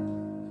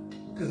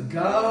 Because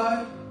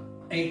God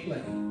ain't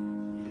playing.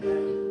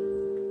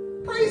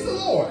 Praise the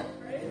Lord.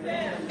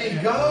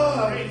 And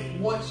God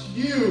wants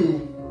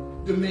you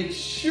to make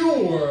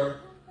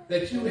sure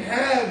that you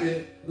have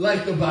it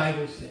like the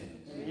Bible says.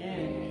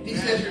 He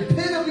says,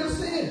 repent of your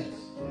sins.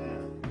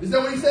 Is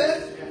that what He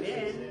says?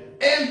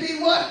 And be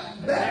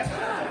what?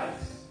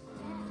 Baptized.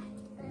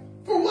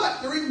 For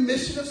what? The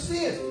remission of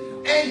sins.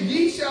 And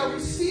ye shall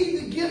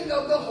receive the gift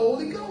of the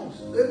Holy Ghost.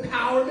 The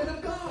empowerment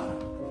of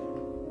God.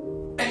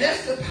 And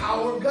that's the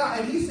power of God.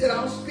 And He said,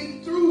 I'll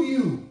speak through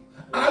you.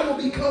 I will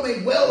become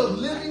a well of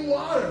living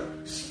water,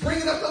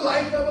 springing up the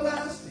life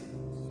everlasting.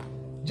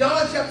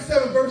 John chapter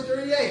 7, verse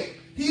 38.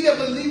 He that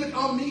believeth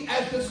on me,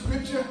 as the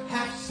scripture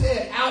hath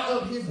said, out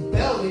of his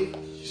belly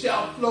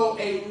shall flow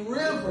a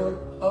river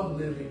of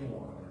living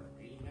water.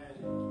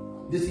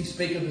 Amen. This he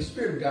spake of the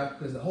Spirit of God,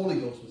 because the Holy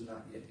Ghost was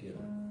not yet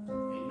given.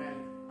 Amen.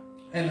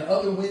 And the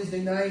other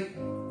Wednesday night,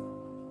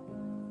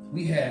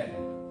 we had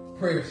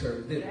prayer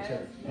service, didn't we,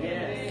 church?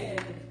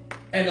 Yes.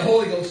 And the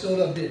Holy Ghost showed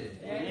up, didn't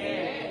He?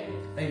 Yes.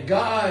 And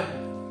God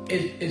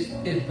is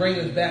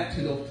bringing us back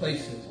to those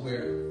places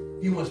where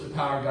He wants the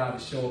power of God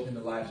to show up in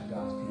the lives of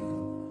God's people.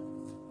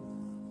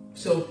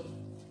 So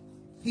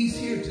He's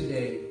here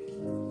today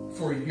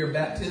for your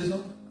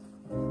baptism.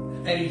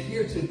 And He's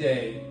here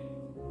today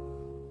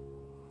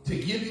to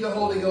give you the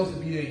Holy Ghost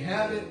if you didn't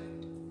have it.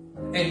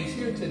 And He's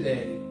here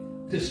today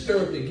to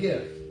stir up the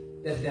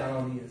gift that's down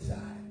on the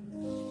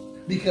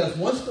inside. Because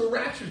once the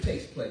rapture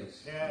takes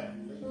place,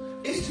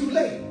 it's too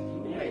late.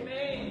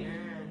 Amen.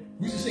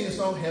 We used to sing a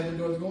song, heaven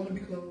doors are going to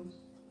be closed.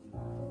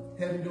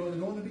 Heaven doors are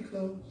going to be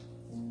closed.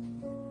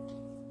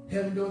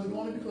 Heaven doors are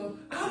going to be closed.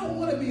 I don't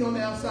want to be on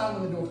the outside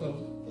when the door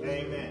closes.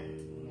 Amen.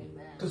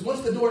 Because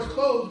once the door's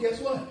closed, guess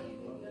what?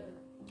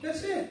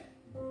 That's it.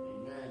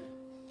 Amen.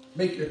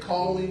 Make your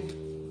calling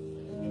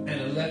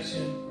and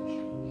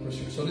election for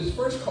sure. So this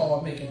first call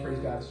I'm making, praise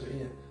God, is for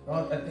in.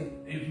 I think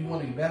if you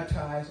want to be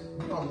baptized,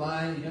 be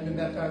online, you haven't been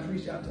baptized,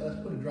 reach out to us,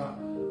 put a drop,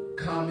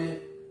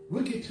 comment,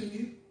 we'll get to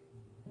you.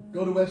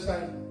 Go to the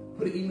website,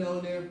 put an email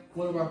in there.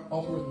 One of our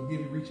altar workers will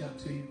reach out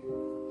to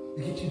you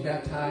to get you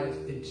baptized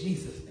in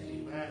Jesus'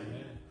 name.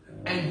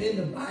 And then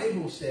the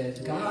Bible says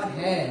God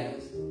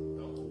has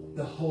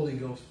the Holy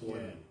Ghost for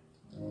you.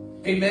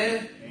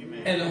 Amen?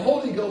 Amen? And the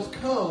Holy Ghost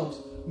comes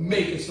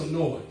making some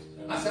noise.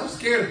 I said, I'm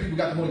scared if people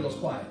got the Holy Ghost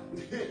quiet.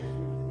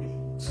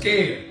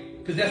 Scared.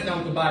 Because that's not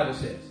what the Bible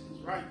says.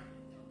 That's right.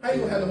 How you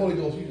going to have the Holy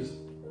Ghost? You just,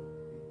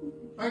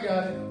 I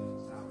got it.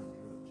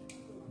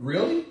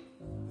 Really?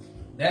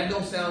 That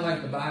don't sound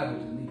like the Bible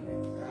to me.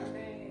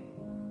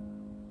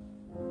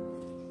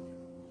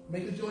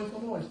 Make a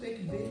joyful noise. Thank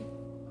you, Dave.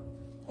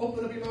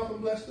 Open up your mouth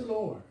and bless the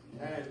Lord.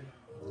 And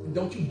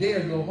don't you dare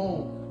go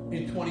home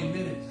in 20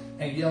 minutes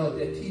and yell at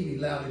that TV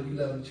louder than you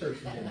love in church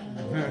today.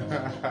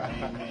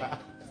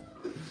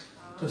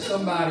 So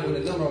somebody with a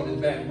number on his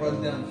back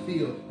runs down the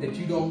field that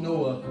you don't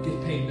know of,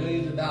 gets paid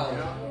millions of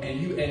dollars, and they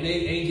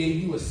ain't gave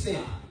you a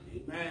cent.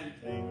 Amen.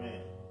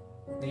 Amen.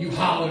 And you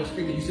holler and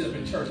scream and you sit up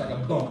in church like a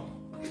bump.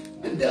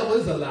 The devil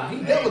is a lie.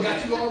 The devil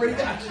got you, already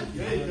got you.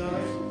 Yeah, he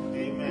does.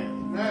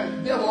 Amen.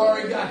 The devil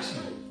already got you.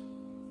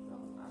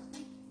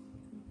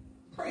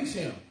 Praise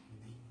him.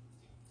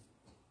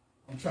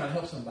 I'm trying to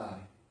help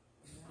somebody.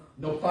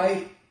 No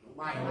fight.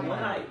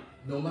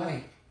 No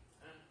might.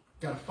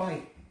 Got to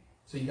fight.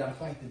 So you got to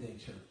fight today,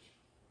 church.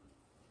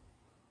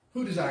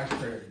 Who desires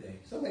prayer today?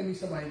 So maybe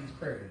somebody needs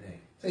prayer today.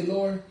 Say,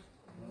 Lord,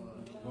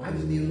 I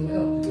just need a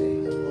little help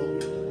today.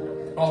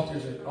 Altar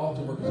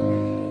workers are here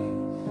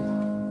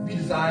today. If you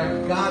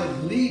desire, God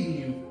is leading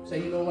you. Say,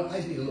 you know what? I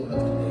just need a little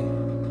help today.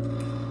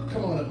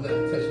 Come on up and let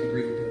us touch and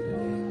agree with him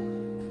today.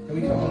 Can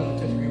we come on up and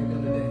touch and agree with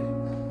him today?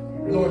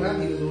 Lord, I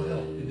need a little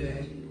help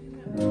today.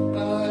 I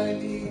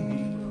need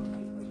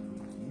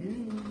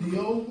thee.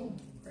 Oh,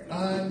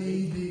 I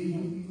need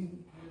thee.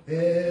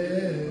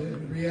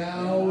 Every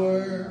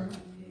hour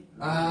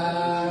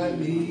I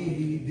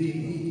need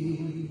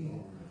thee.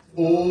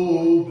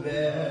 Oh,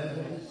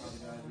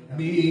 bless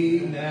me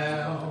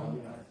now,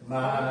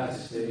 my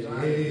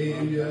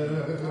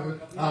Savior.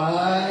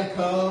 I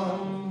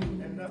come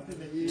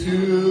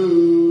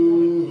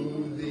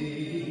to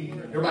thee.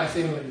 Everybody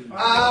say it.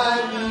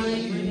 I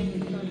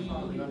need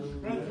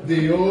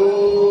thee.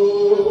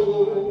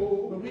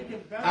 Oh,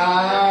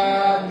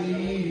 I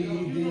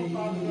need thee.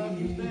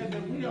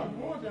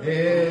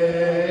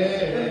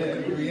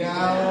 Every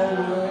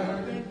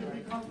hour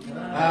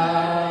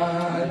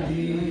I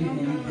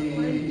need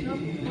thee.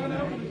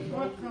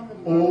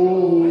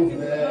 Oh,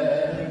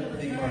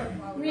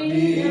 bless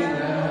me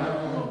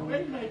now,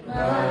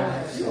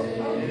 my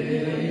Savior.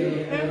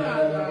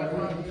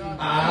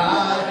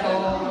 I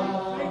come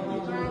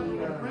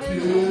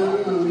to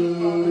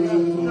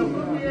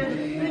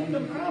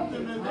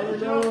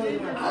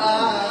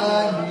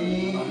I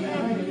need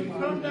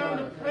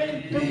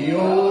thee.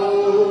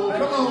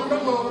 Oh,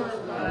 come on.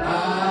 I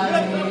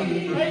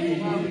need thee.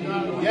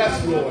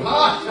 Yes, Lord.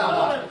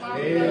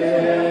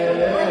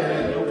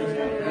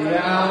 Every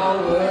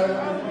hour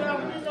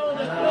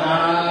I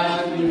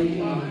need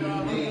thee.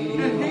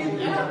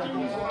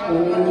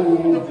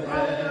 Oh,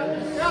 bless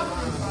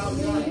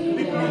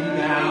me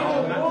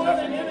now,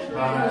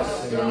 my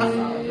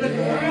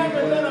Savior.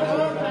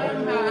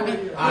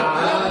 I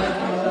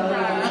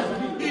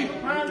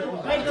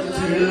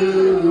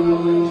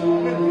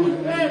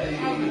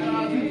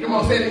come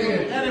on, say it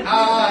again. I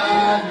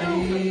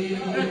need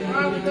thee.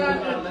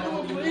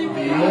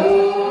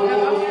 Oh,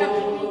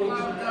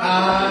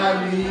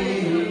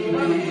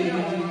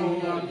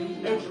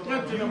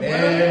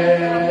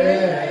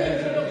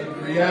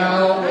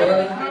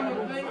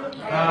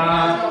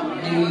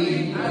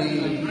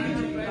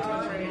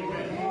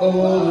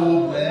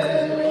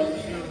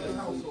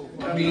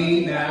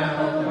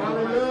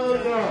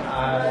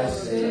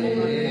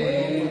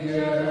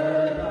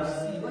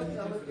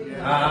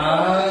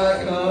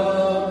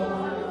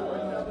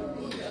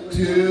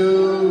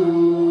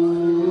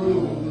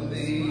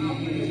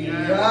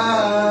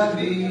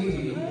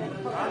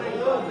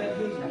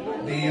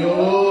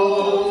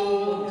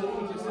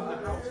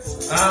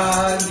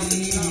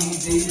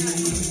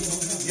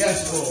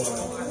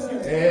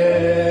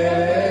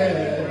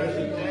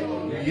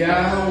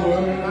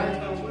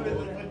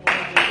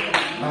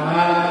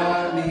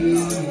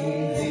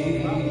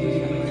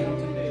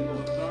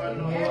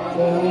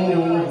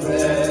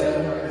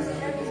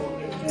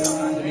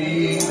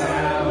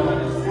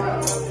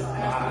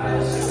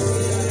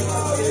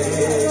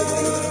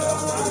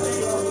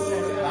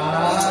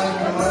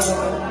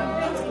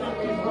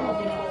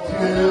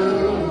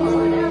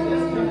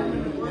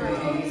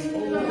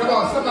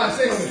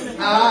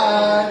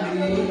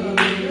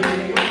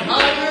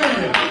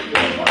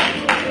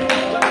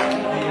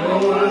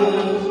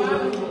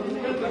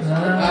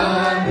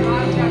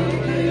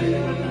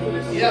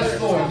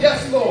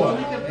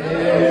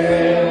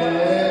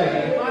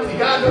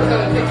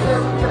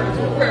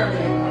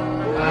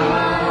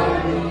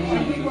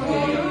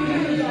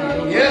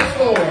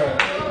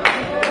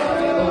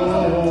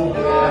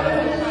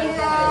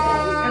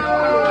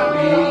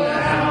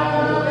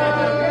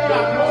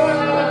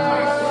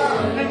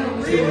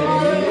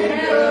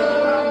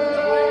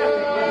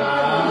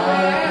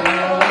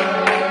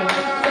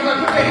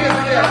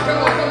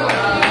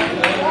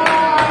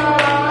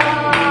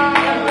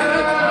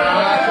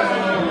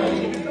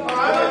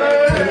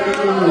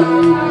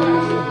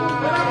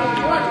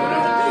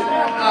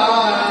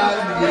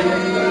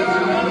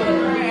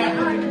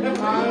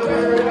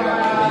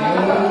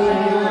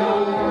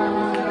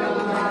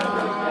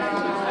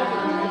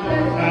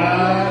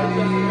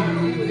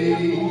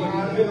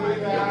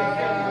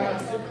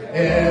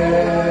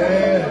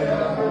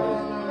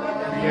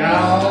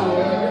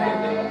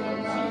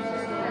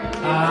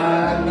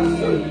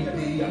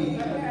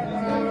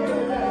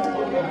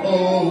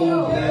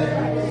 Oh,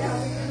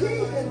 bless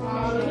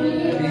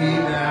me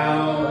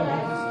now,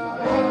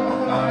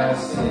 my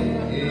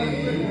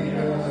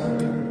Savior.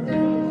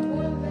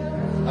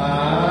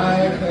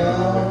 I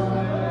come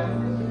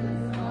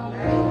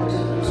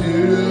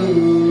to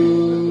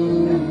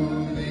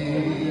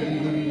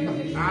thee.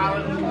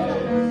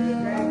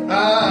 I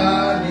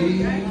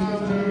need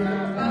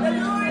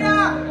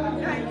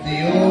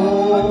thee,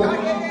 oh,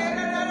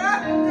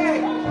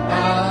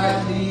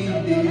 I need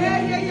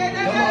thee.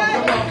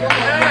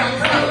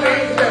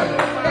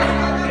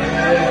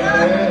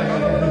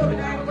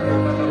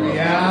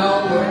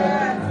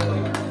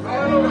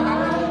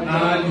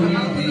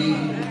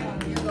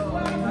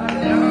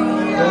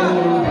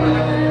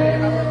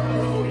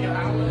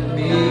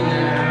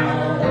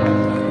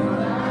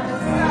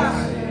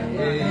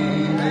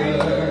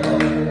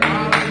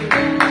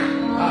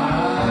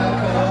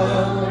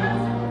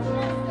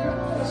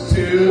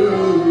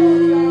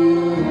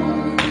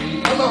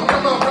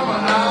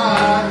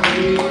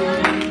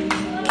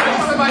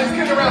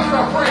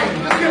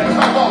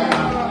 Come on.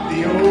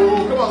 The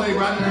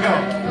hour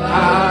I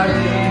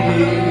need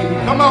thee.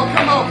 Come on.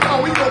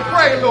 We gonna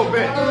pray a little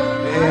bit.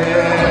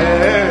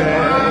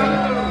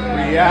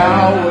 Every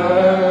hour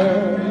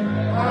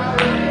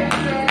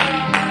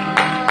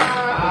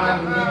I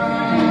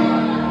need,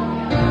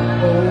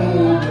 oh,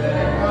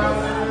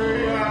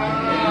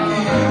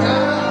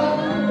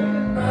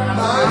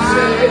 my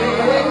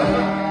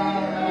Savior.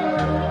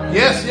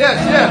 Yes.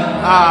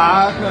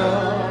 I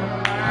come.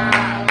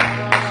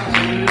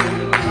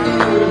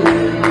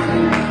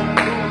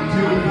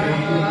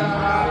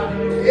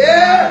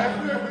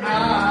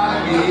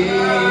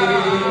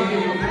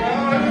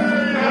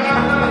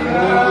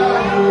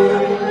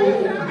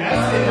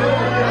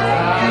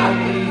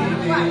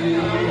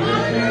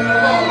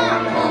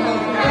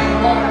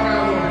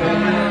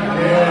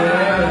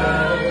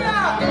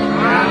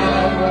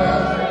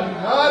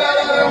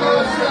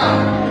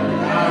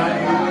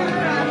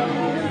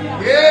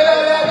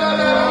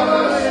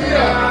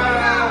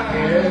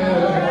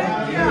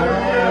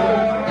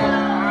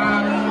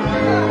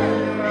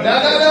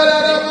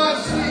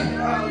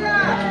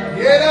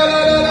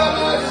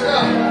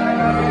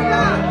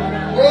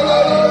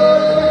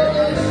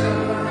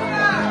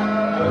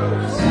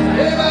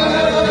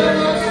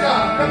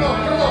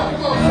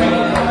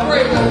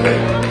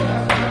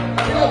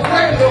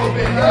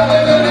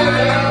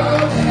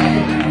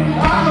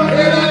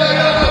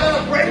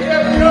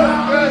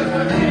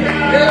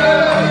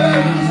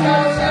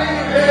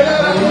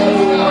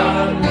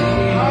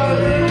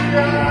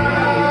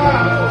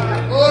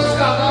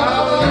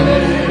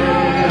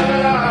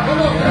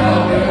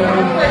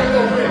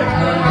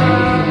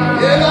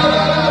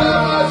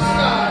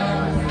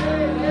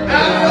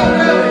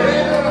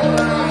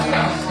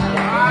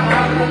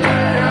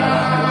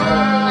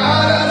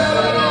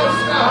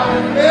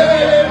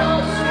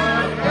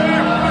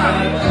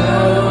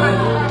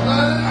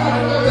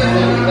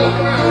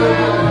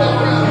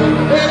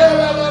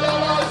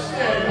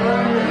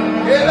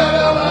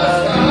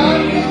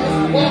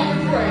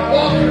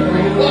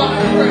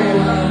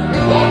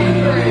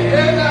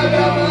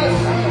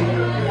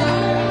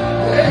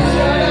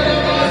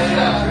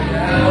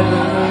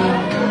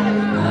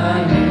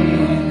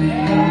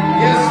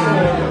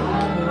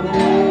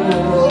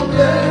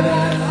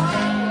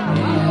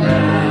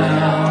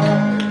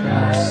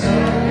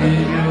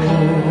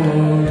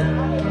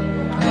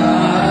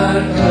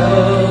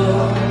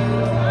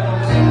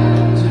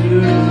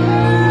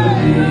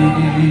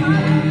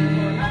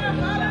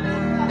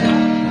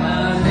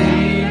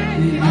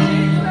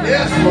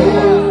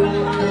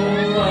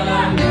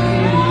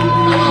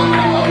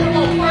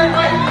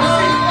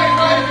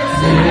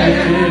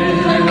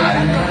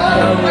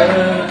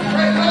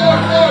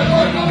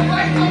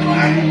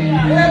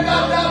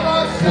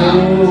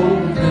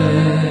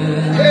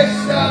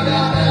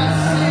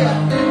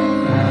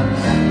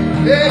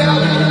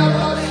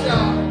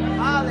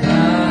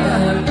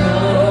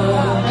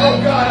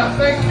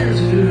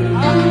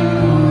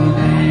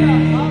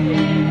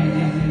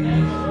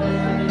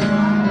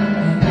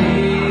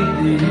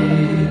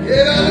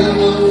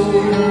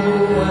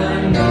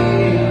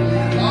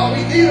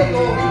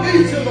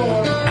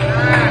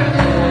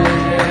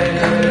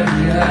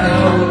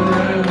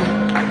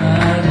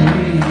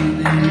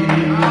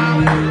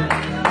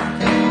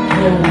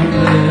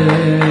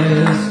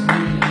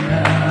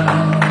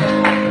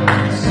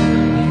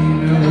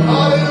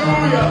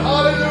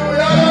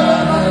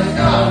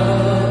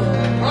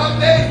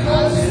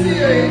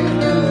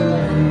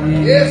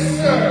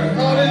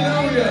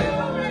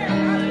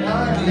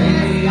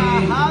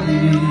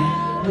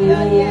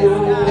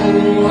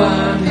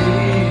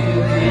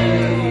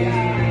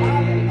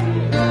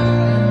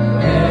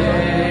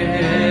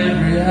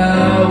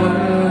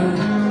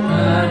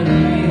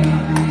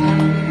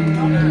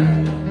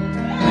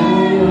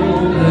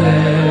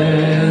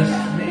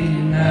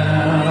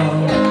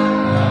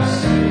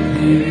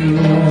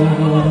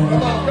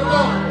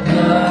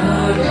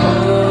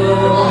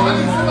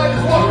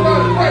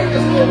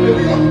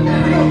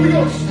 We're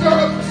going to stir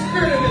up the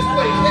spirit in this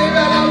place.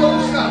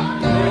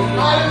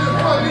 Hallelujah.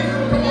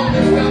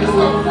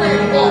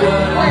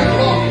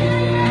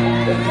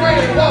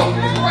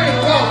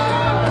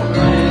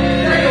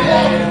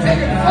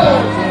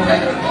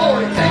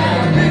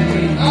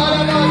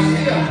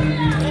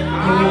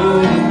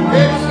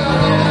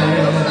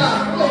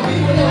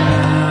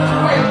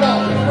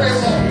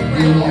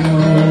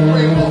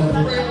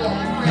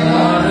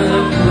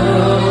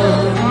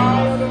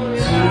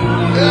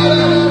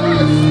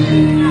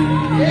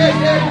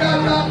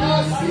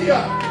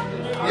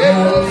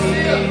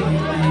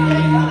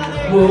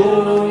 Right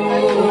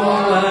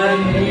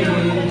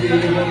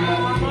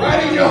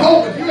in your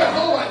home, if you got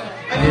home,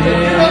 I need you to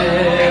get up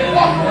and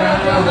walk around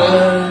your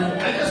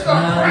house and just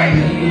start praying.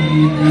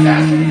 Just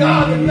asking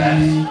God to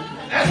bless.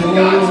 Asking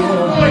God to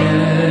anoint.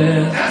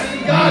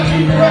 Asking God to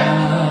direct.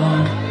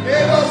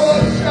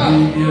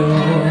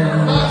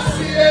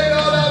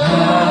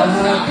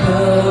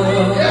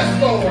 Yes,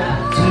 Lord.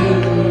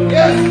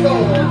 Yes,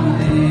 Lord.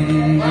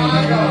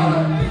 My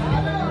God.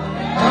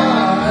 I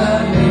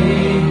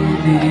need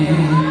thee.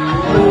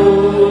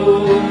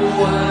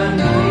 Oh, I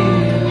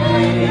need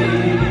thee.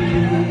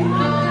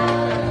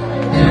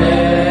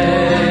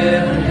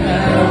 Every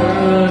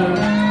hour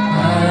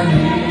I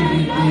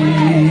need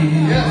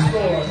thee. Yes,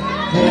 Lord.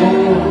 Oh,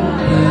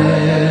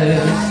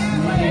 bless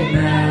me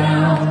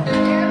now.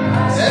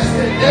 That's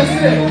it.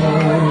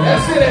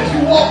 That's it. As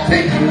you walk,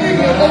 take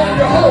dominion over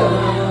your home.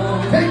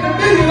 Take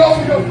dominion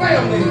over your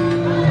family.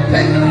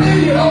 Take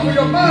dominion over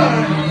your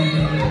mind.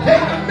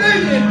 Take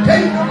dominion.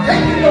 Take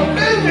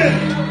dominion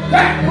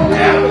back from the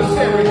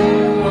adversary.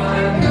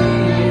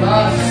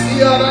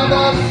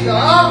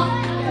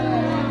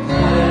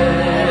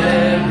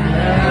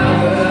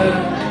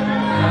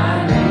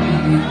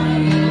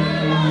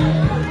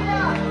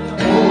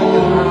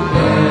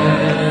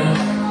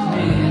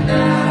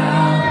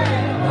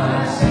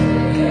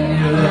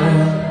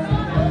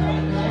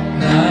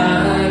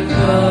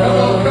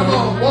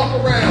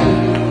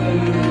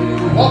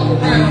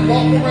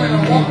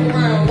 Walk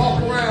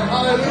around.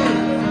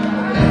 Hallelujah.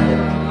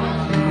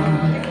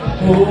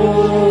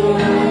 Oh,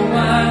 I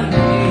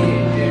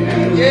need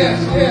you. Yes.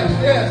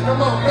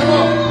 Come on.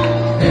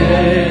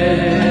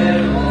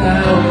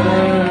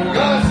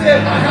 God said,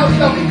 my house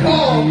shall be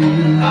called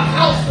a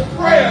house of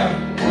prayer.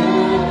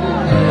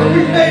 But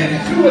we made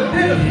it to a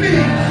den of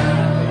thieves.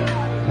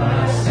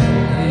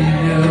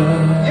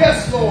 Yes,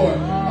 Lord. I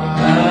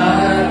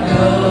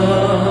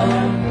come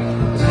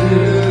to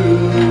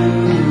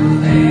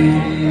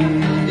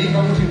thee. I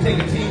want you to take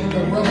a team with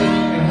your brother and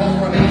home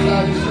run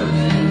inside your church.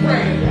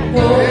 Pray.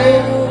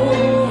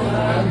 I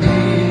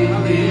need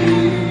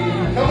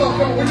thee. Come on.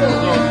 We're going to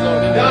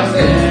God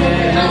said it's going to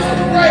be a house of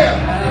prayer.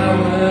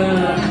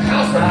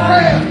 House of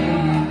prayer.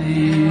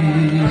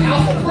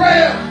 House of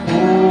prayer.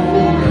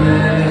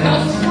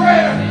 House of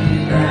prayer.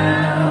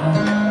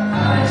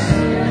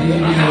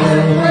 A house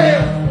of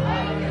prayer.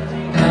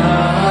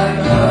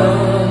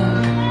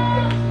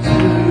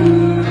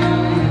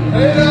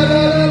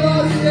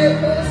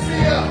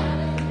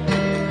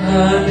 I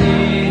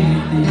need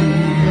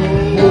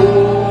thee,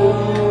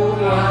 oh,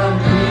 I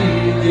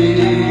need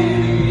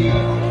thee,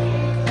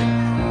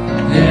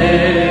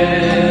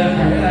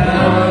 every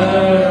hour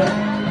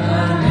I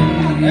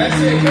need. That's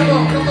it, come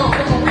on,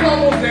 we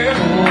almost there.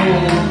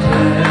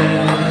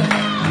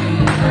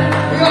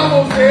 We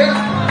almost there.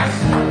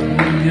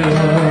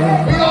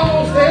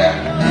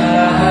 I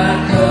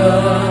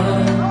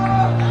come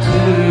to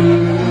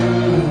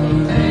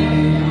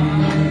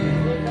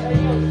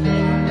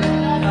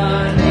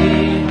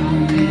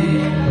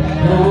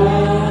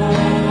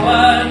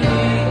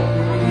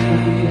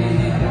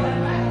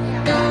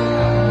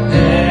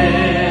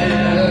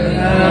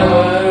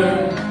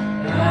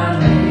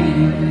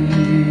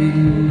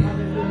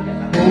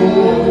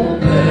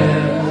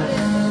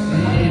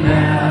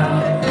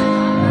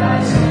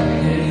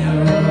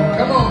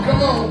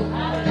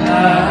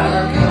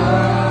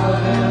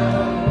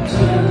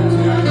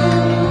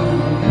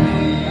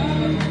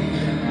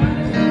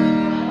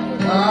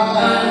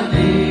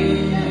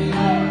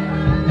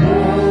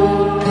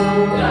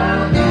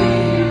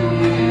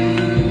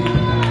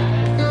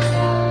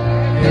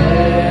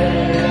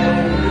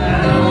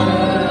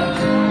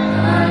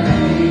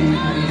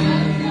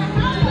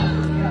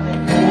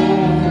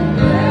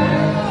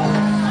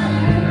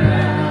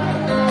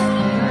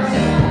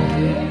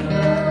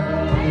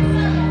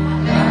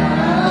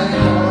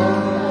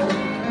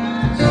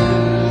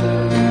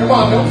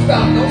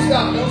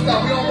Don't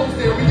stop. We almost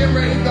there. We getting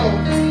ready to go. We're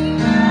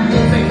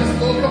going to take just a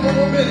couple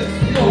more minutes.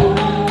 We're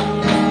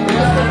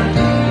just going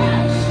to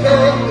stir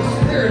up the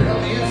spirit on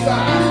the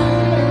inside.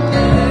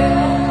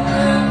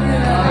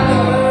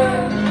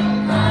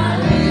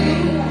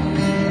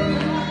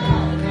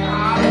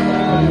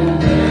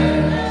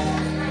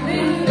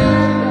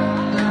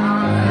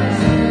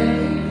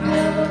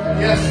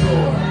 Yes,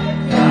 Lord.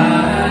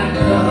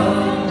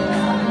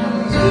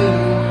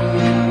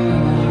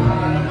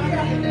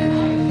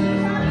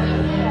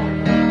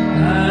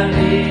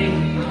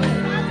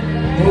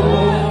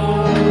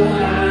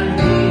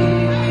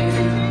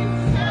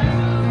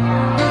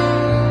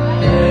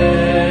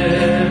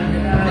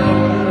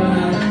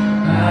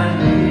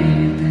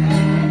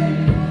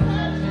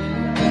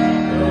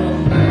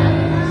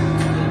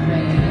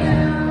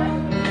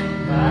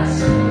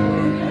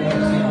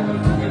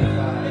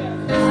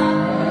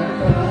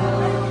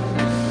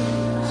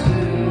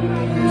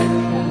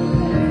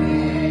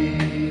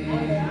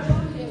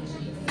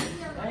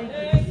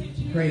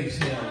 Praise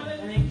Him.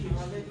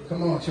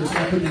 Come on, church.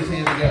 Put these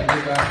hands together.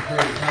 Give God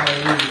praise.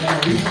 Hallelujah. Come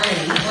on.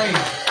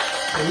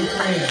 We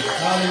praying.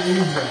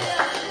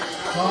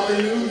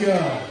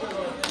 Hallelujah.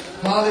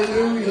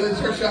 Hallelujah. Let's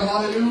church shout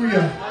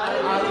hallelujah.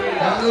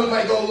 I know it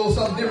might go a little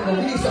something different, but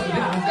we need something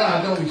different from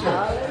God, don't we,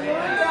 church?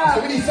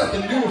 So we need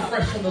something new and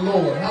fresh from the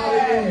Lord.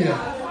 Hallelujah.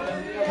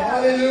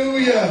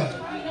 Hallelujah.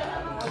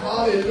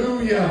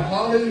 Hallelujah.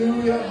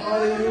 Hallelujah.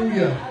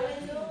 Hallelujah.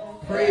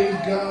 Praise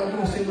God. We're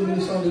going to sing a little bit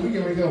of song that we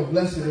can ready to go.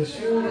 Blessed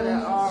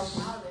assurance.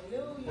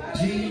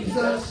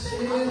 Jesus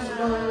is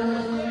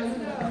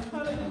mine.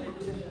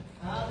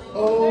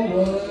 Oh,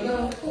 what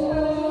a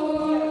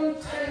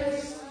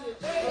foretaste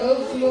of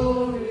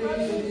glory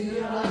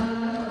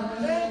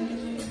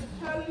divine,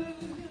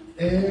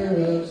 heir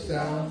of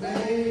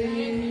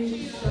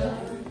salvation,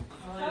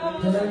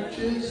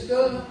 purchased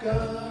of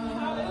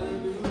God,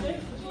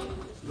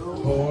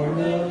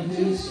 born of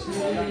His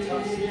Spirit,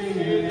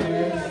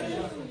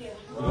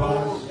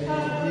 washed in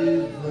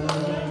His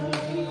blood.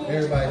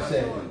 Everybody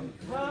say,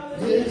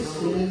 this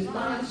is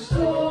my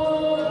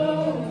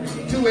story.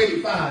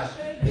 285.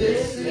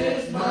 This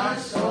is my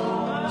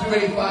song.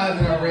 285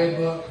 in our red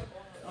book.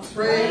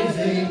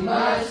 Praising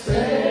my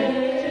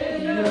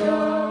Savior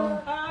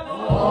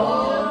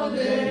all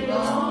day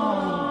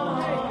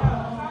long.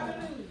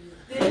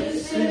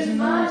 This is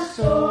my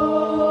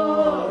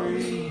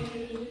story.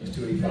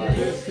 285.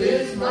 This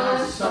is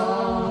my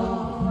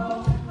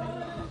song.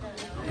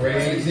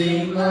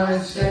 Praising my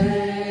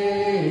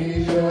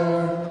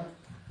Savior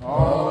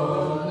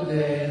all the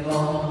day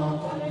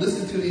long.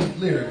 Listen to these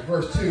lyrics.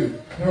 Verse 2.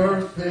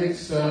 Perfect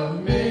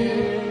submission,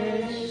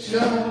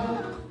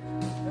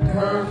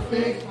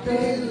 perfect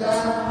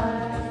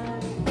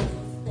delight,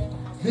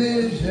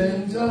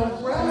 visions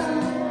of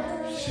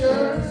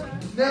rapture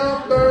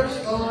now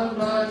burst on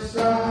my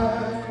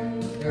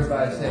side.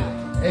 Everybody say,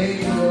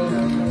 able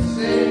to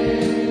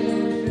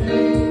save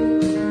me,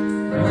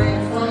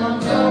 bring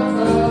from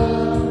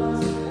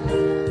above,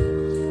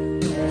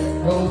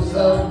 rose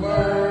of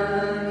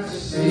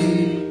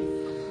mercy,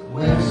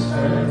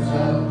 whispers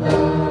of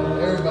love.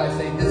 Everybody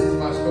say, this is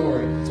my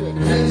story.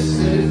 This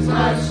is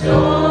my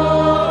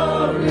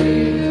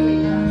story.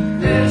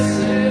 This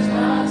is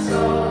my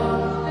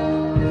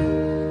song.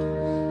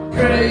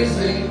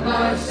 Praising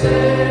my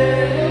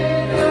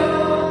Savior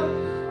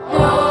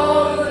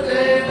all the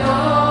day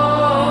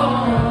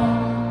long.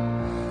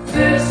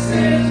 This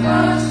is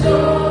my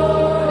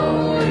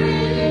story.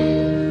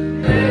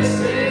 This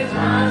is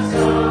my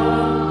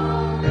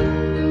song.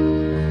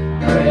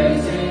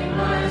 Praising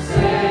my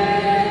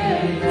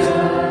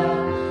Savior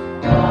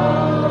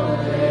all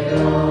day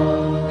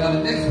long. Now the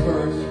next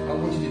verse, I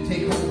want you to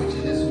take home with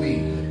you this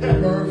week.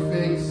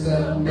 Perfect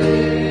submission,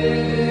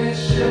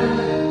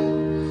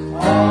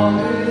 all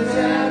is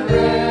at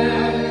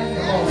rest.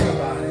 Come on,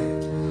 somebody.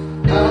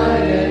 I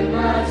am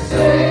my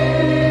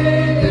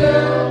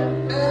Savior,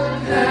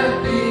 am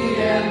happy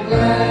and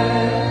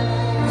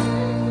glad,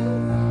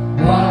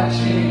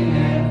 watching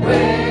and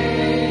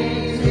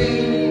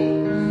waiting,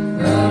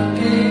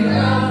 looking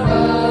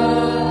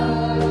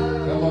above.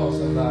 Come on,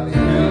 somebody.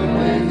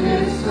 With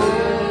His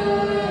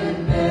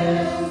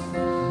goodness,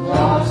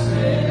 lost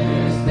in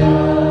His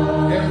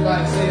love.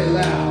 Everybody say it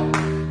loud.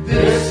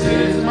 This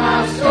is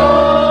my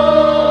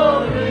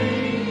story.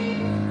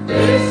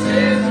 This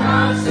is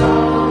my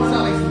song.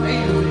 Sound like some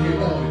angels in here,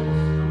 don't it?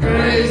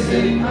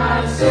 Praising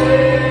my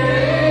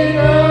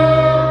Savior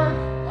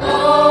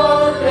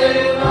all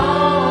day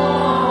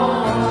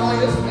long. Sound like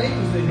there's some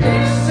angels in here.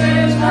 This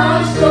is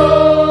my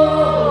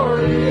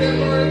story.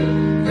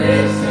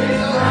 This is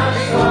my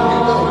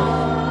song.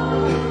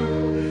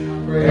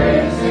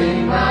 Praising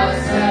my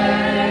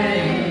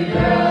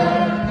Savior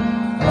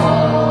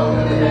all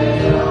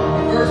day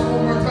long. Verse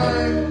one more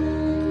time.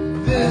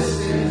 This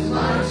is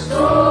my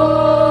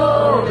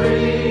story.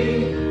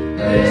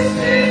 This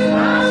is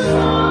my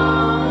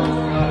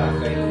song. God, I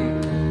thank you.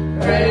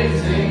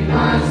 Praising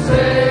my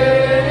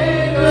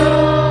Savior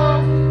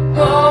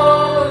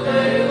all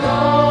day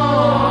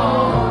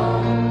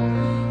long.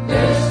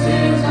 This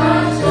is my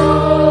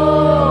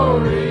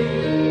story.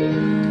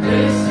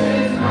 This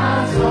is my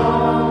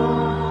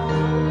song.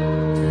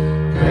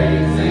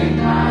 Praising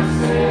my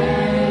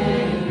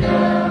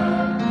Savior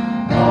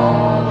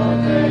all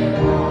day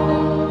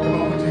long.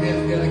 Come on, put your hands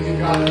together and give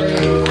God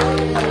praise.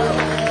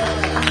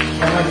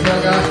 Come on, tell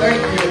God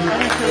thank you.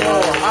 Thank you,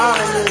 Lord.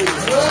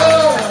 Hallelujah.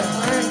 Oh,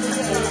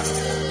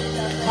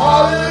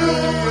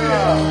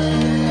 hallelujah.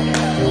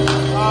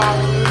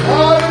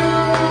 Hallelujah.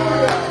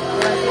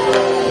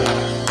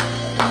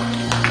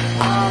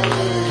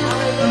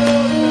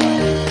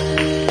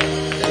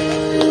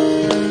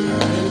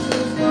 This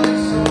is my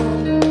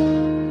song,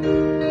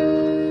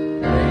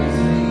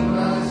 praising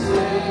my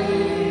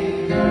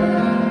Savior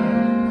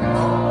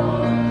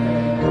all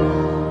day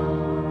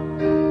long.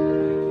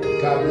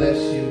 God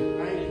bless you.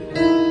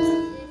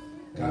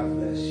 God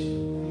bless you.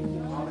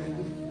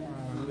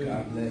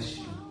 God bless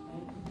you.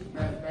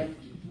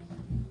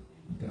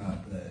 God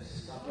bless.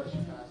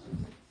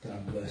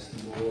 God bless the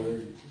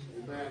Lord.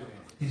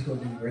 He's going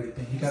to do great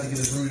things. You got to get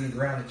us rooted and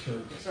grounded,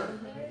 church.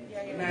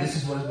 This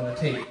is what it's going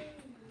to take.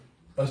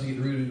 Us to get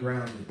rooted and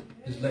grounded.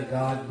 Just let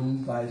God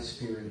move by His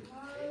Spirit.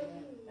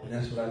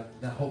 And that's what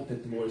I hope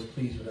that the Lord is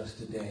pleased with us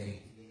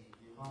today.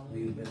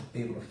 We've been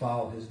able to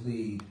follow his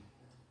lead.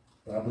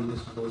 But I believe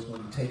this Lord is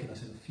going to be taking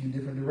us in a few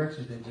different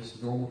directions than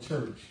just normal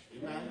church.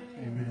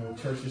 Amen. You know,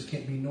 church just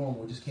can't be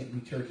normal. It just can't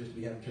be church just to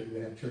be having church. We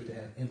have church to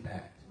have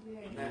impact.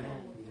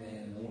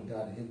 Amen. I want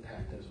God to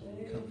impact us when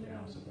we come to the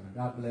house of God.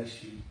 God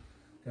bless you.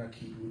 God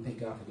keep you. We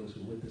thank God for those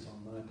who are with us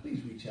online. Please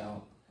reach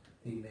out.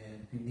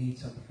 Amen. If you need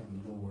something from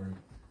the Lord,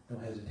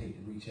 don't hesitate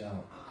to reach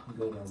out. You can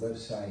go to our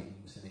website. You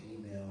can send an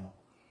email.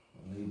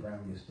 Lady Brown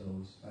gets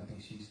those. I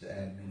think she's the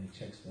admin and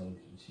checks those,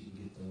 and she can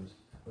get those.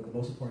 But the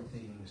most important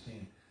thing to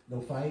understand,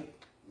 no fight,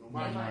 no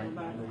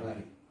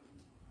fight.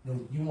 No,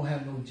 you won't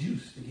have no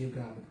juice to give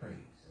God the praise.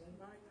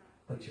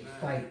 But your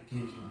fight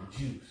gives you the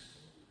juice.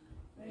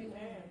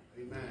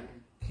 Amen.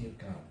 Give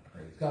God the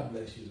praise. God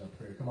bless you is our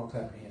prayer. Come on,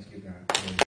 clap your hands, give God the praise.